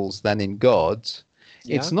angels than in God.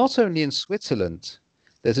 Yeah. It's not only in Switzerland.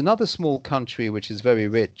 There's another small country which is very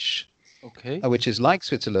rich, which is like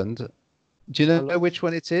Switzerland. Do you know which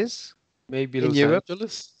one it is? Maybe in Los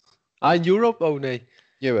Angeles. In Europe? Oh, no.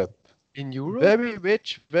 Europe. In Europe? Very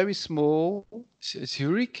rich, very small.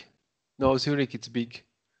 Zurich? No, Zurich, it's big.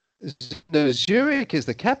 No, Zurich is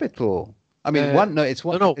the capital. I mean, it's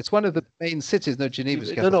one of the main cities. No, Geneva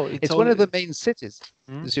is capital. It's one of the main cities,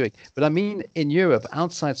 Zurich. But I mean, in Europe,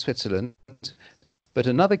 outside Switzerland, but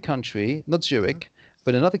another country, not Zurich,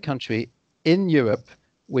 but another country in Europe,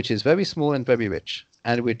 which is very small and very rich,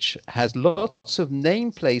 and which has lots of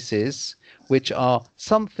name places which are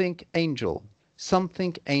something angel.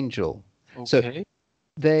 Okay. So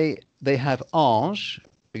they have Ange,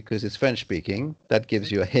 because it's French speaking. That gives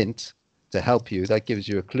you a hint to help you. That gives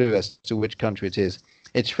you a clue as to which country it is.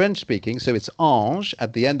 It's French speaking, so it's Ange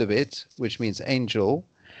at the end of it, which means angel.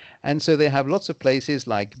 And so they have lots of places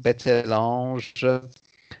like Betelange,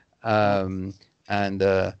 and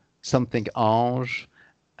something Ange,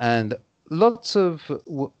 and lots of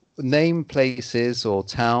name places or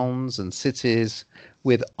towns and cities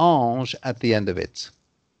with Ange at the end of it.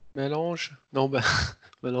 Mélange? No, but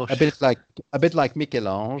Mélange. A bit like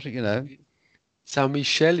Michel-Ange, you know. Saint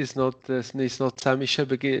Michel is not Saint Michel,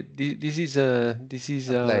 but this is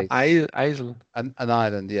an island. An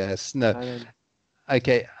island, yes. No. Island.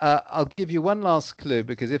 Okay, I'll give you one last clue,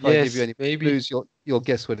 because if I give you any clues, you'll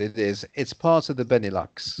guess what it is. It's part of the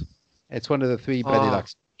Benelux. It's one of the 3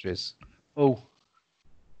 Benelux countries. Oh,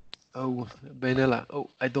 Benelux. Oh,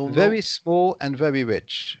 I don't know. Very small and very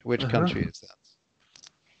rich. Which country is that?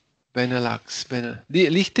 Benelux.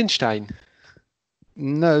 Liechtenstein.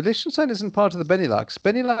 No, Liechtenstein isn't part of the Benelux.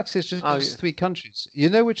 Benelux is just 3 countries. You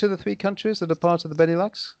know which are the 3 countries that are part of the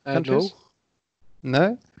Benelux countries?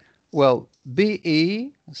 No? Well,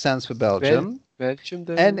 BE stands for Belgium. Belgium.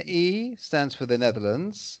 NE stands for the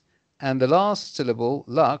Netherlands. And the last syllable,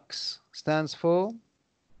 Lux, stands for?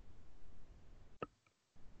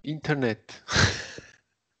 Internet.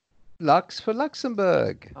 Lux for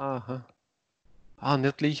Luxembourg.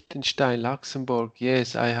 Not Liechtenstein, Luxembourg.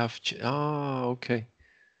 Yes, I have. Okay.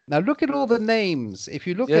 Now look at all the names. If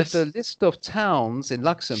you look at the list of towns in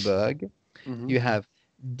Luxembourg, you have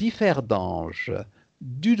Differdange,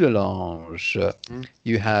 Dudelange,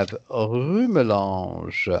 you have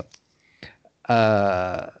Rumelange.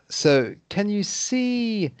 So can you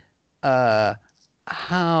see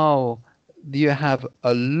how you have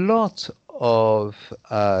a lot of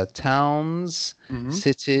towns,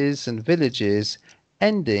 cities, and villages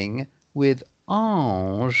ending with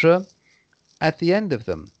Ange at the end of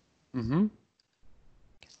them?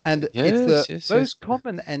 And it's the most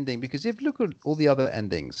common ending, because if you look at all the other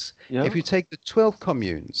endings, if you take the 12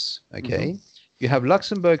 communes, okay, you have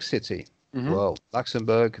Luxembourg City. Well,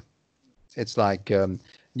 Luxembourg, it's like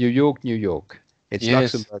New York, New York. It's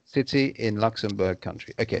Luxembourg City in Luxembourg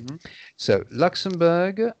country. Okay, so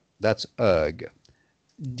Luxembourg, that's erg.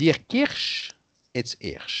 Dierkirch, it's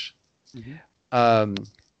irsch.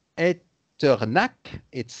 Etternac,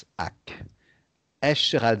 it's ak.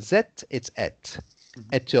 Escheralzet, it's et.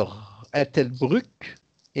 Ettelbruck,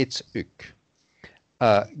 it's uk.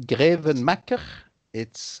 Grevenmacher,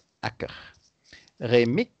 it's akker.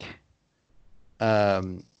 Remik,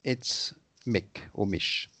 it's mik or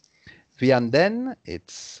mish. Vianden,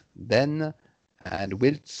 it's den, and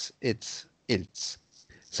Wilts, it's ilts.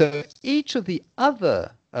 So each of the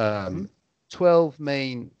other 12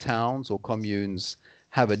 main towns or communes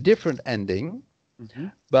have a different ending,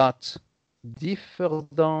 but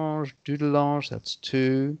Differdange, Dudelange, that's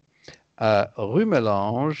 2.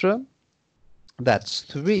 Rumelange, that's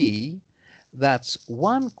 3. That's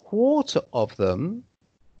 1/4 of them,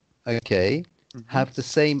 okay, have the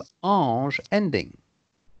same ange ending.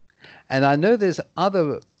 And I know there's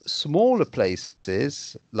other smaller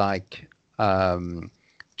places like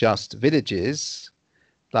just villages,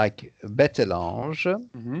 like Bettelange,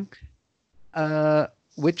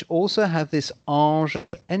 which also have this ange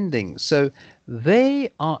ending. So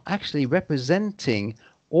they are actually representing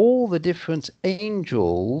all the different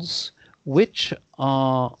angels, which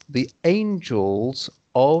are the angels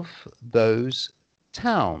of those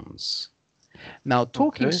towns. Now,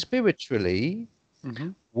 talking spiritually,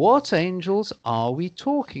 what angels are we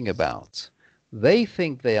talking about? They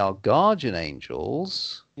think they are guardian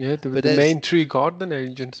angels. Yeah, the main 3 guardian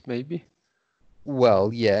angels, maybe.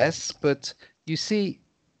 Well, yes, but you see,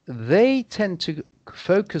 they tend to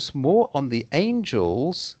focus more on the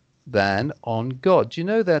angels than on God. You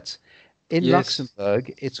know that in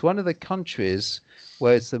Luxembourg, it's one of the countries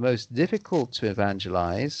where it's the most difficult to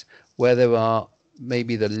evangelize, where there are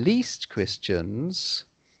maybe the least Christians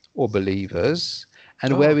or believers,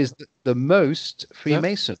 and where is the most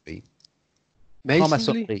Freemasonry.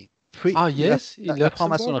 Masonry? Yes, in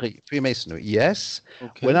Luxembourg. Freemasonry, yes.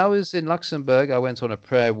 Okay. When I was in Luxembourg, I went on a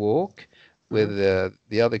prayer walk with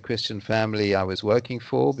the other Christian family I was working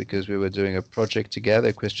for, because we were doing a project together,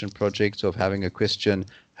 a Christian project of having a Christian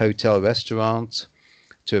hotel restaurant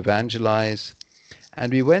to evangelize.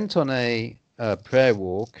 And we went on a prayer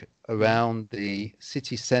walk around the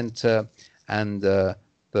city center and the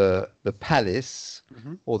palace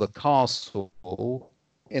or the castle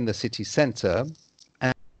in the city center.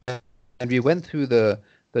 And we went through the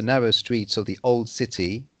narrow streets of the old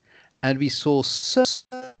city, and we saw so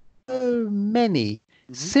many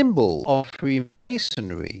symbols of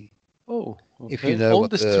Freemasonry. Oh, okay. If you know on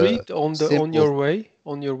the street, on your way.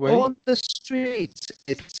 On the street,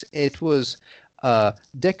 it was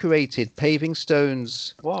decorated paving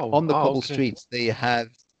stones on the cobble streets. They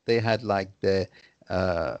had like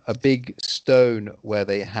a big stone where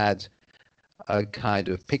they had a kind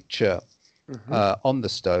of picture on the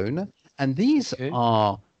stone. And these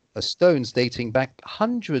are stones dating back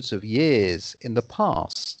hundreds of years in the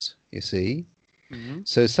past, you see.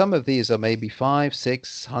 So some of these are maybe 500,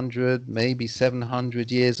 600, maybe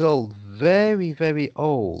 700 years old, very, very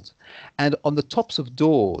old. And on the tops of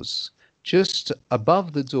doors, just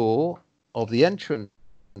above the door of the entrance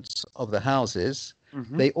of the houses,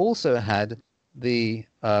 they also had the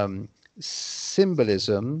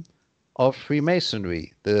symbolism of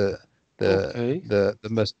Freemasonry, the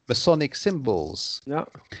Masonic symbols.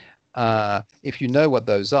 Yeah. If you know what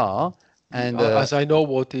those are, and as I know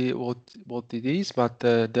what it is, but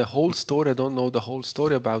the whole story, I don't know the whole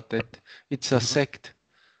story about that. It's a sect.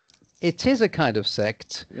 It is a kind of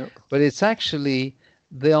sect, but it's actually,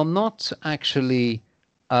 they are not actually,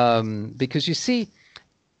 because you see,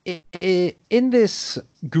 in this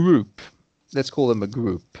group, let's call them a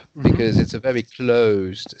group, because it's a very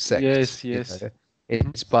closed sect. Yes. You know?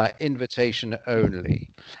 It's by invitation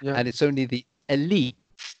only, and it's only the elite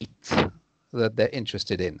that they're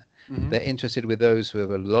interested in. They're interested with those who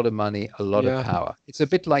have a lot of money, a lot of power. It's a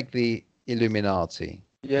bit like the Illuminati,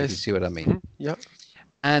 if you see what I mean. Yeah.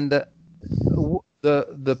 And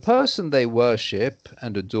the person they worship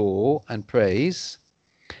and adore and praise,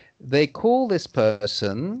 they call this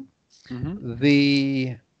person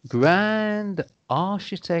the grand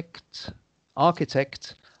architect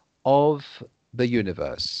of the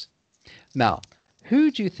universe. Now,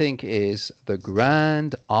 who do you think is the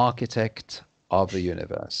grand architect of the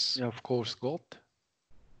universe? Yeah, of course, God.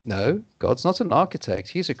 No, God's not an architect.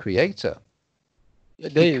 He's a creator.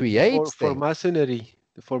 He creates for masonry.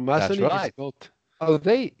 For masonry, that's right. is God. Oh,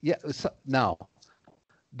 now,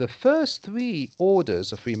 the first three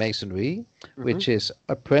orders of Freemasonry, which is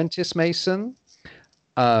apprentice Mason,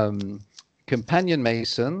 companion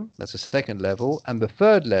Mason, that's a second level, and the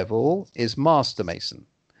third level is Master Mason.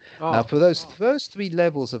 Now, for those first three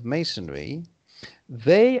levels of Masonry,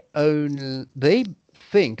 they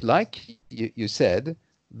think, like you said,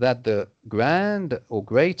 that the grand or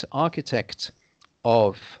great architect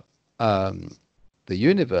of the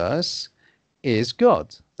universe is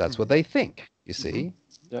God. That's what they think, you see.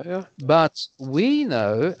 Yeah. But we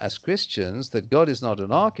know as Christians that God is not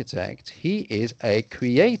an architect, he is a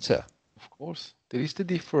creator. Of course, there is the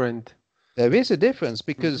difference. There is a difference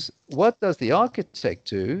because what does the architect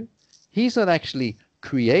do? He's not actually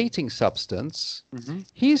creating substance.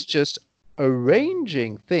 He's just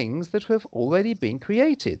arranging things that have already been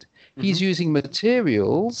created. He's using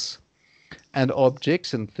materials and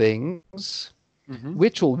objects and things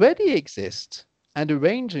which already exist and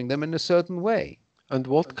arranging them in a certain way. And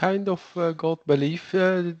what kind of God believe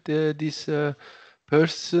these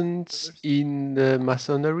persons in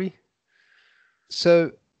Masonry?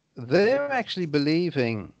 So they're actually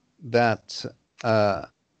believing that,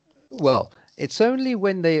 well, it's only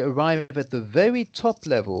when they arrive at the very top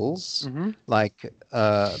levels, like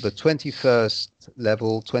the 21st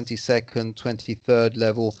level, 22nd, 23rd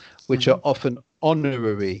level, which are often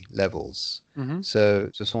honorary levels. So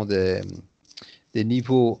ce sont des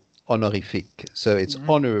niveaux honorifiques. So it's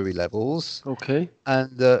honorary levels. Okay.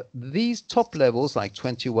 And these top levels, like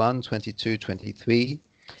 21, 22, 23,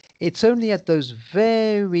 it's only at those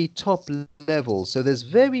very top levels. So there's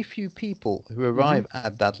very few people who arrive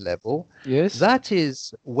at that level. Yes. That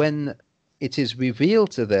is when it is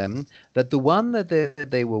revealed to them that the one that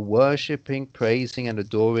they were worshipping, praising, and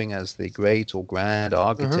adoring as the great or grand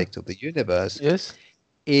architect of the universe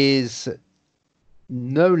is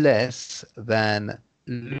no less than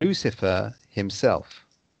Lucifer himself.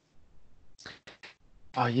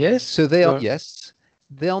 Yes. So they are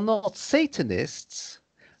not Satanists,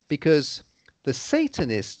 because the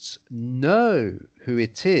Satanists know who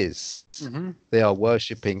it is they are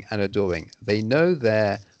worshipping and adoring. They know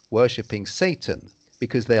they're worshipping Satan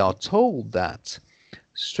because they are told that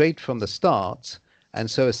straight from the start.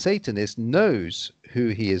 And so a Satanist knows who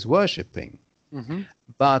he is worshipping.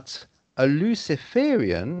 But a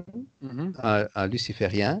Luciferian, a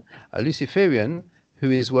Luciferian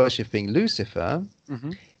who is worshipping Lucifer,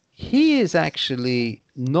 he is actually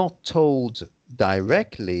not told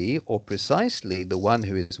directly or precisely the one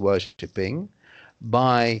who is worshipping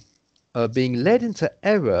by being led into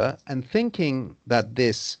error and thinking that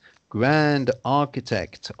this grand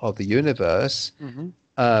architect of the universe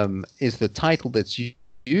is the title that's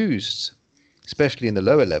used, especially in the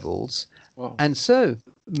lower levels. Wow. And so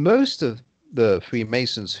most of the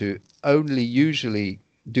Freemasons who only usually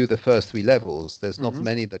do the first three levels, there's not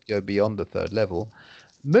many that go beyond the third level,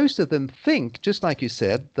 most of them think, just like you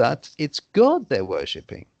said, that it's God they're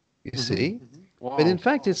worshipping, you see. Wow. But in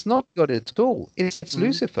fact, it's not God at all. It's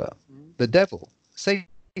Lucifer, the devil,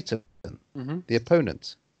 Satan, the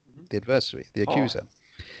opponent, the adversary, the accuser.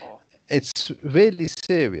 It's really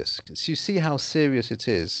serious. You see how serious it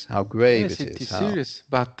is, how grave it is. Yes, it is serious.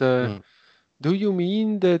 But do you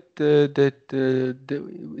mean that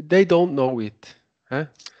they don't know it? Huh?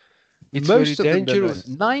 It's most very of dangerous.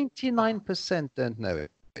 Them don't know it. 99% don't know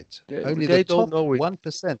it. Only they the don't top know it.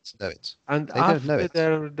 1% know it. And they don't know it.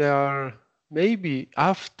 They are maybe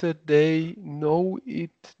after they know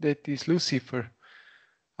it, that is Lucifer.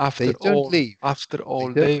 After all, they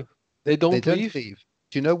don't leave.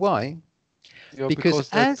 Do you know why? Yeah, because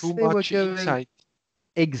as too they were much going inside.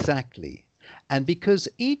 Exactly. And because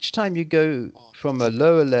each time you go from a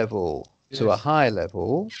lower level to a higher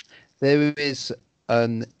level, there is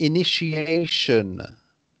an initiation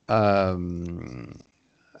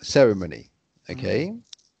ceremony. Okay.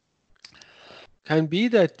 Can be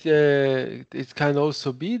that it can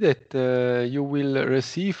also be that you will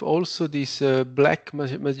receive also this black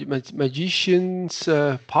magician's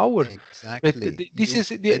power. Exactly. But this is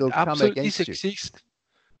the absolute. This exists.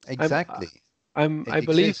 Exactly. I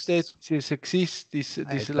believe that this exists. This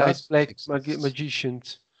like black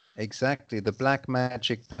magicians. Exactly. The black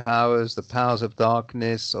magic powers, the powers of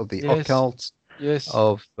darkness, of the occult,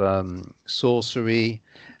 of sorcery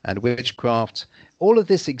and witchcraft. All of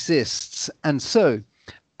this exists. And so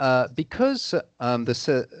because I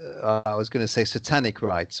was going to say satanic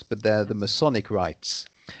rites, but they're the Masonic rites,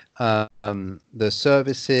 the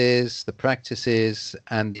services, the practices,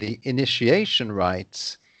 and the initiation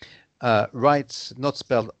rites, rites not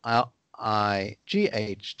spelled IGHTS,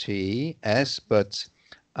 but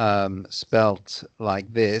spelled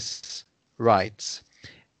like this, rites,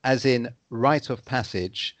 as in rite of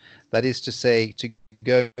passage, that is to say, to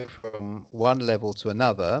go from one level to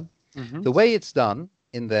another. The way it's done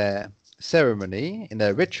in their ceremony, in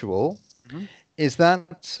their ritual, is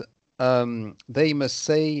that they must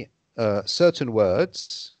say certain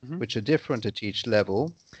words which are different at each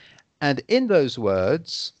level, and in those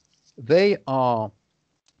words they are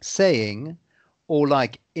saying or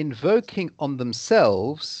like invoking on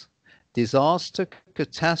themselves disaster,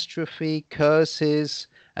 catastrophe, curses,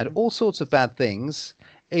 and all sorts of bad things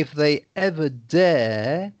if they ever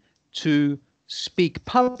dare to speak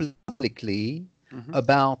publicly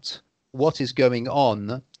about what is going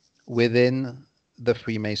on within the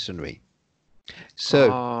Freemasonry.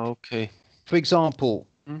 So, for example,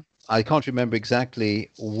 I can't remember exactly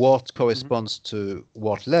what corresponds to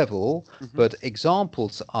what level, but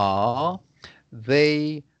examples are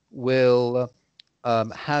they will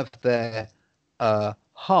have their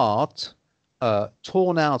heart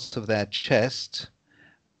torn out of their chest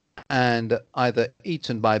and either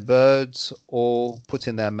eaten by birds or put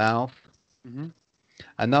in their mouth.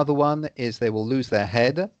 Another one is they will lose their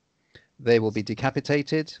head. They will be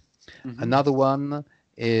decapitated. Another one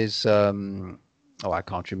is, I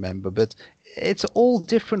can't remember, but it's all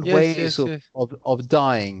different ways of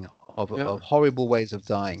dying, of horrible ways of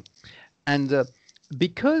dying. And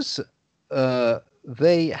because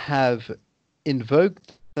they have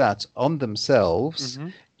invoked that on themselves,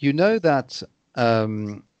 you know that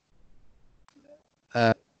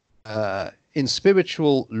in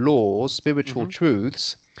spiritual laws, spiritual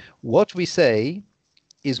truths, what we say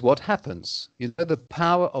is what happens. You know the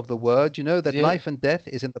power of the word. You know that life and death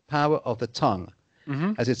is in the power of the tongue,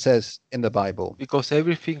 as it says in the Bible. Because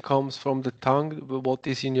everything comes from the tongue, what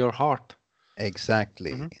is in your heart.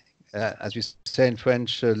 Exactly. As we say in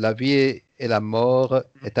French, la vie et la mort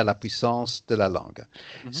est à la puissance de la langue.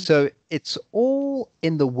 So it's all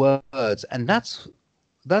in the words, and that's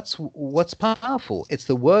what's powerful. It's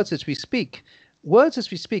the words that we speak. Words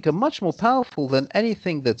as we speak are much more powerful than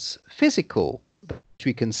anything that's physical that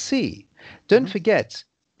we can see. Don't forget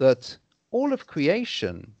that all of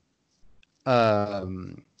creation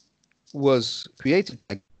was created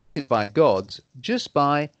by God just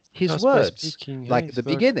by his words. Like at the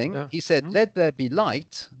beginning, he said, let there be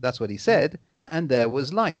light. That's what he said. And there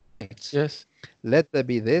was light. Yes. Let there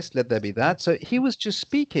be this, let there be that. So he was just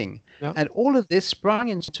speaking. And all of this sprang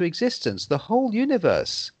into existence, the whole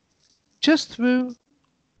universe, just through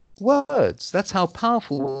words. That's how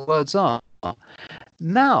powerful words are.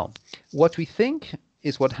 Now, what we think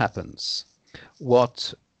is what happens.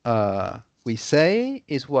 What we say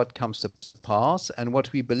is what comes to pass, and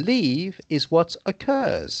what we believe is what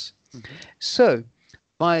occurs. So,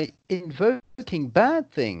 by invoking bad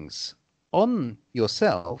things on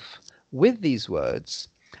yourself with these words,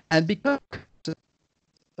 and because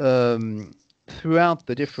throughout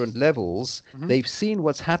the different levels, they've seen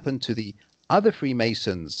what's happened to the other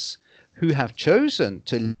Freemasons who have chosen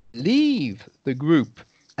to leave the group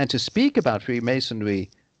and to speak about Freemasonry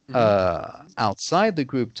outside the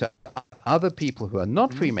group to other people who are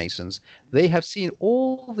not Freemasons. They have seen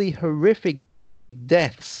all the horrific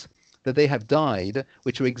deaths that they have died,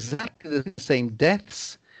 which are exactly the same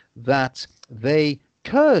deaths that they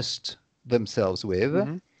cursed themselves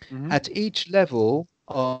with at each level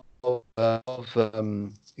of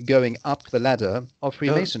going up the ladder of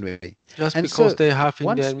Freemasonry. Just and because so they have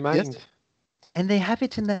in their mind. And they have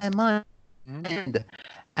it in their mind.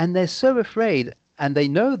 And they're so afraid, and they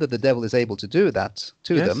know that the devil is able to do that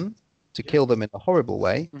to them, to kill them in a horrible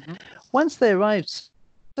way. Once they arrive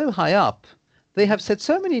so high up, they have said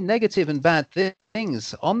so many negative and bad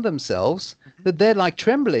things on themselves that they're like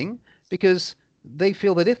trembling, because they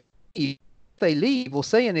feel that if they leave or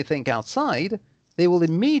say anything outside, they will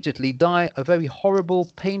immediately die a very horrible,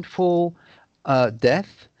 painful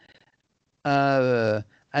death, a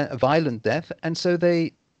violent death. And so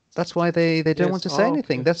that's why they don't want to say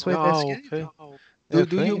anything. That's why they're scared.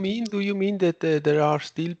 Do you mean that there are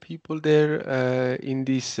still people there in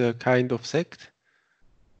this kind of sect?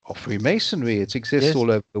 Of Freemasonry, it exists all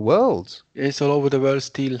over the world. It's all over the world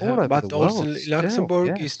still, but also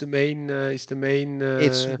Luxembourg still, is the main.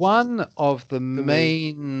 It's one of the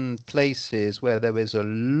main places where there is a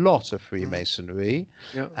lot of Freemasonry,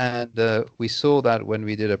 and we saw that when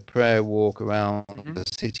we did a prayer walk around the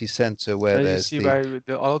city center, where there's a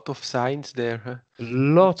lot of signs there. Huh?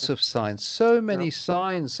 Lots of signs, so many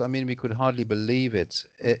signs. I mean, we could hardly believe it.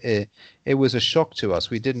 It was a shock to us.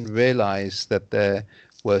 We didn't realize that there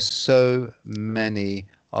were so many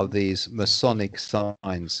of these Masonic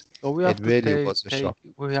signs. So it really was a shock.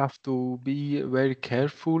 We have to be very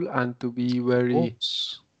careful and to be very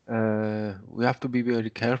we have to be very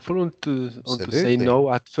careful and to say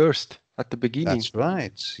no at first, at the beginning. That's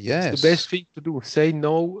right. Yes. It's the best thing to do. Say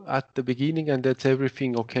no at the beginning, and that's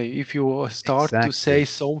everything. Okay. If you start to say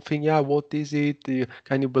something, yeah, what is it?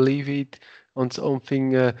 Can you believe it? On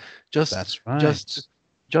something, that's right.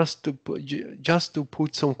 Just to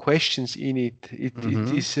put some questions in it. It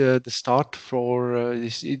is the start for.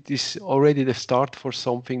 It is already the start for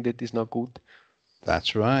something that is not good.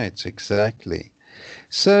 That's right. Exactly.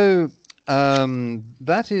 So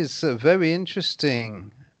that is very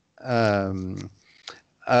interesting.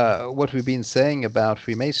 What we've been saying about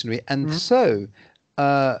Freemasonry. And so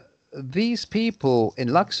these people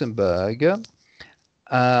in Luxembourg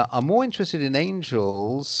are more interested in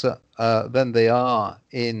angels than they are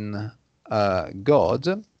in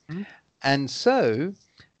God. And so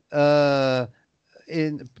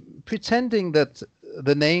in pretending that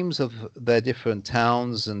the names of their different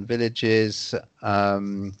towns and villages are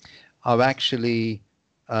actually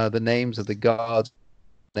the names of the gods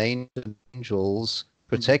and angels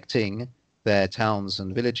protecting their towns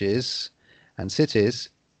and villages and cities.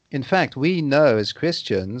 In fact, we know as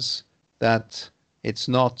Christians that it's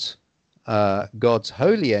not God's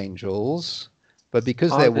holy angels, but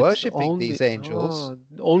because they're worshipping these angels,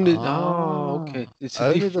 okay, it's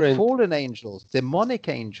only the fallen angels, demonic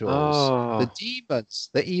angels, the demons,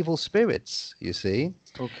 the evil spirits, you see.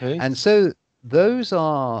 Okay. And so those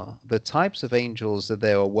are the types of angels that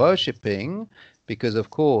they are worshipping, because of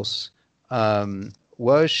course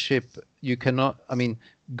worship, you cannot, I mean,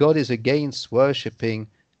 God is against worshipping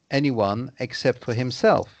anyone except for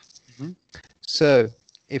himself. So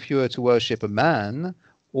if you were to worship a man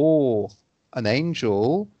or an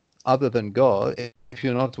angel other than God, if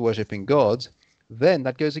you're not worshipping God, then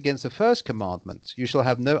that goes against the first commandment. You shall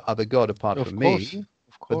have no other God apart from me.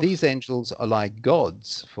 But these angels are like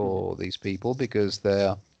gods for these people because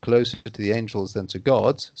they're closer to the angels than to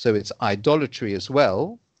God. So it's idolatry as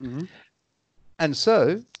well. And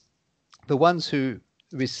so the ones who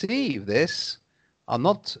receive this are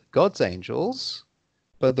not God's angels,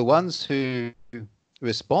 but the ones who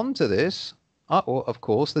respond to this are, of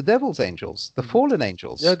course, the devil's angels, the fallen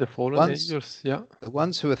angels. Yeah, the fallen angels, yeah. The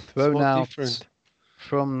ones who are thrown out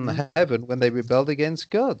from heaven when they rebelled against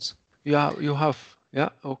God. Yeah, you have, yeah,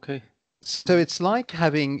 okay. So it's like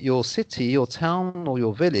having your city, your town, or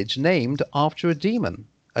your village named after a demon,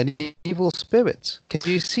 an evil spirit. Can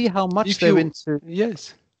you see how much they're into?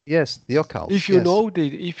 Yes. Yes, the occult. If you know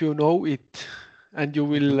it, and you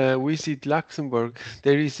will visit Luxembourg,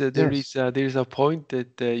 there is a point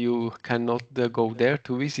that you cannot go there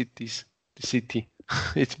to visit the city.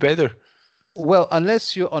 It's better. Well,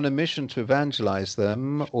 unless you're on a mission to evangelize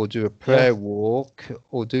them or do a prayer walk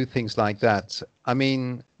or do things like that. I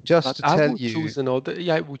mean, just to tell you,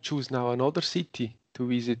 I would choose now another city to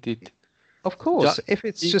visit it. Of course, if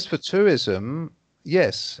it's just for tourism,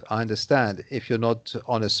 yes, I understand. If you're not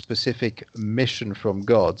on a specific mission from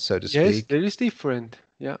God, so to speak. Yes, there is different.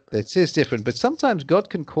 Yeah. It is different, but sometimes God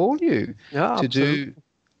can call you to do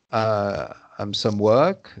some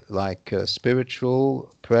work, like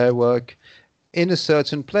spiritual prayer work, in a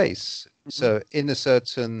certain place. So in a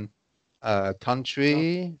certain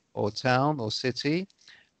country or town or city.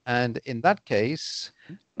 And in that case,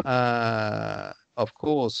 of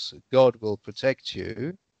course, God will protect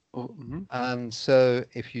you. And so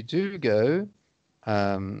if you do go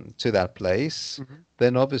to that place,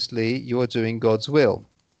 then obviously you're doing God's will.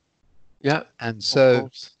 Yeah. And so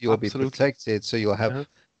you'll be protected. So you'll have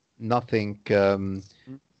nothing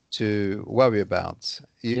to worry about.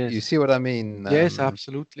 You see what I mean? Yes,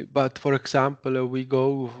 absolutely. But for example, we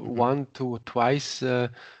go twice in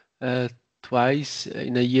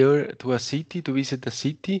a year to a city to visit a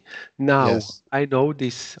city. Now I know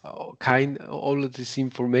this all of this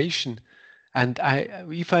information, and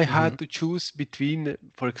if I had to choose between,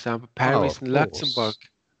 for example, Paris and Luxembourg,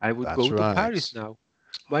 I would go to Paris now.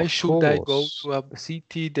 Why should I go to a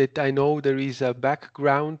city that I know there is a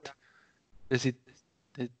background? It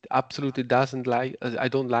absolutely doesn't like. I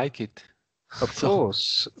don't like it. Of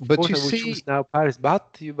course, but you I would choose now Paris.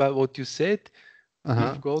 But what you said,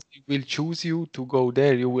 if God will choose you to go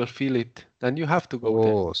there, you will feel it. Then you have to go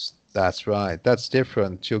there. Of course, that's right. That's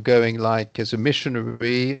different. You're going like as a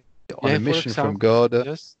missionary on a mission from God.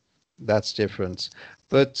 Yes, that's different.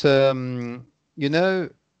 But you know,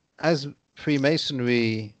 as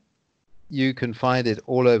Freemasonry, you can find it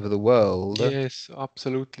all over the world. Yes,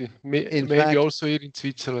 absolutely. Maybe also here in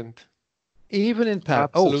Switzerland. Even in Paris.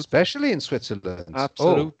 Oh, especially in Switzerland.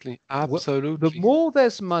 Absolutely. Absolutely. The more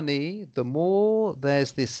there's money, the more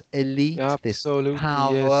there's this elite, this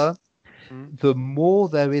power. the more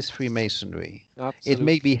there is Freemasonry. Absolutely. It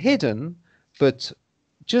may be hidden, but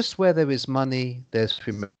just where there is money, there's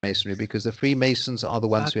Freemasonry, because the Freemasons are the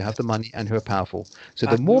ones who have the money and who are powerful. So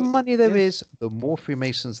the more money there is, the more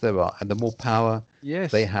Freemasons there are, and the more power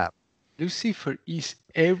they have. Lucifer is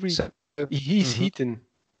he's hidden.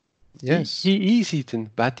 Yes. He is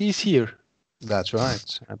hidden, but he's here. That's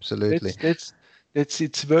right. Absolutely.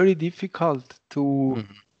 It's very difficult to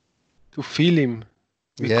feel him,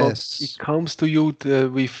 because it comes to you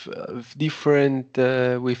with different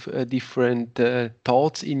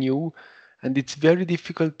thoughts in you, and it's very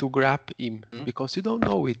difficult to grab him because you don't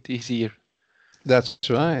know it. He's here. That's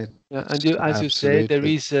right. Yeah, and as you say, there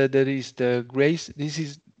is the grace.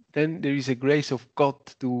 Then there is a grace of God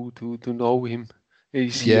to know him. It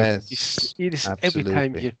is here. Yes, it is every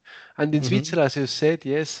time here. And in Switzerland, as you said,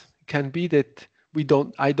 yes, it can be that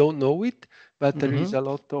I don't know it, but there is a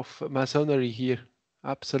lot of masonry here.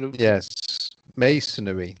 Absolutely. Yes,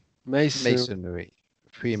 Masonry.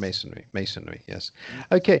 Freemasonry, Masonry, yes.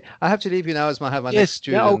 Okay, I have to leave you now as I have my next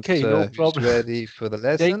student no problem. ready for the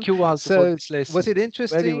lesson. Thank you, Walter, for this lesson. Was it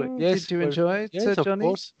interesting? Yes, Did you enjoy it, yes, Johnny? Of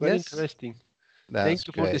course, very interesting. Thank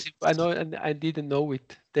you for this. I know, and I didn't know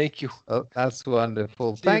it. Thank you. Oh, that's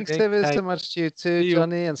wonderful. Thanks ever so much to you too,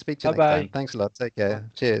 Johnny, and speak to you next time. Thanks a lot. Take care.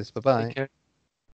 Cheers. Bye-bye.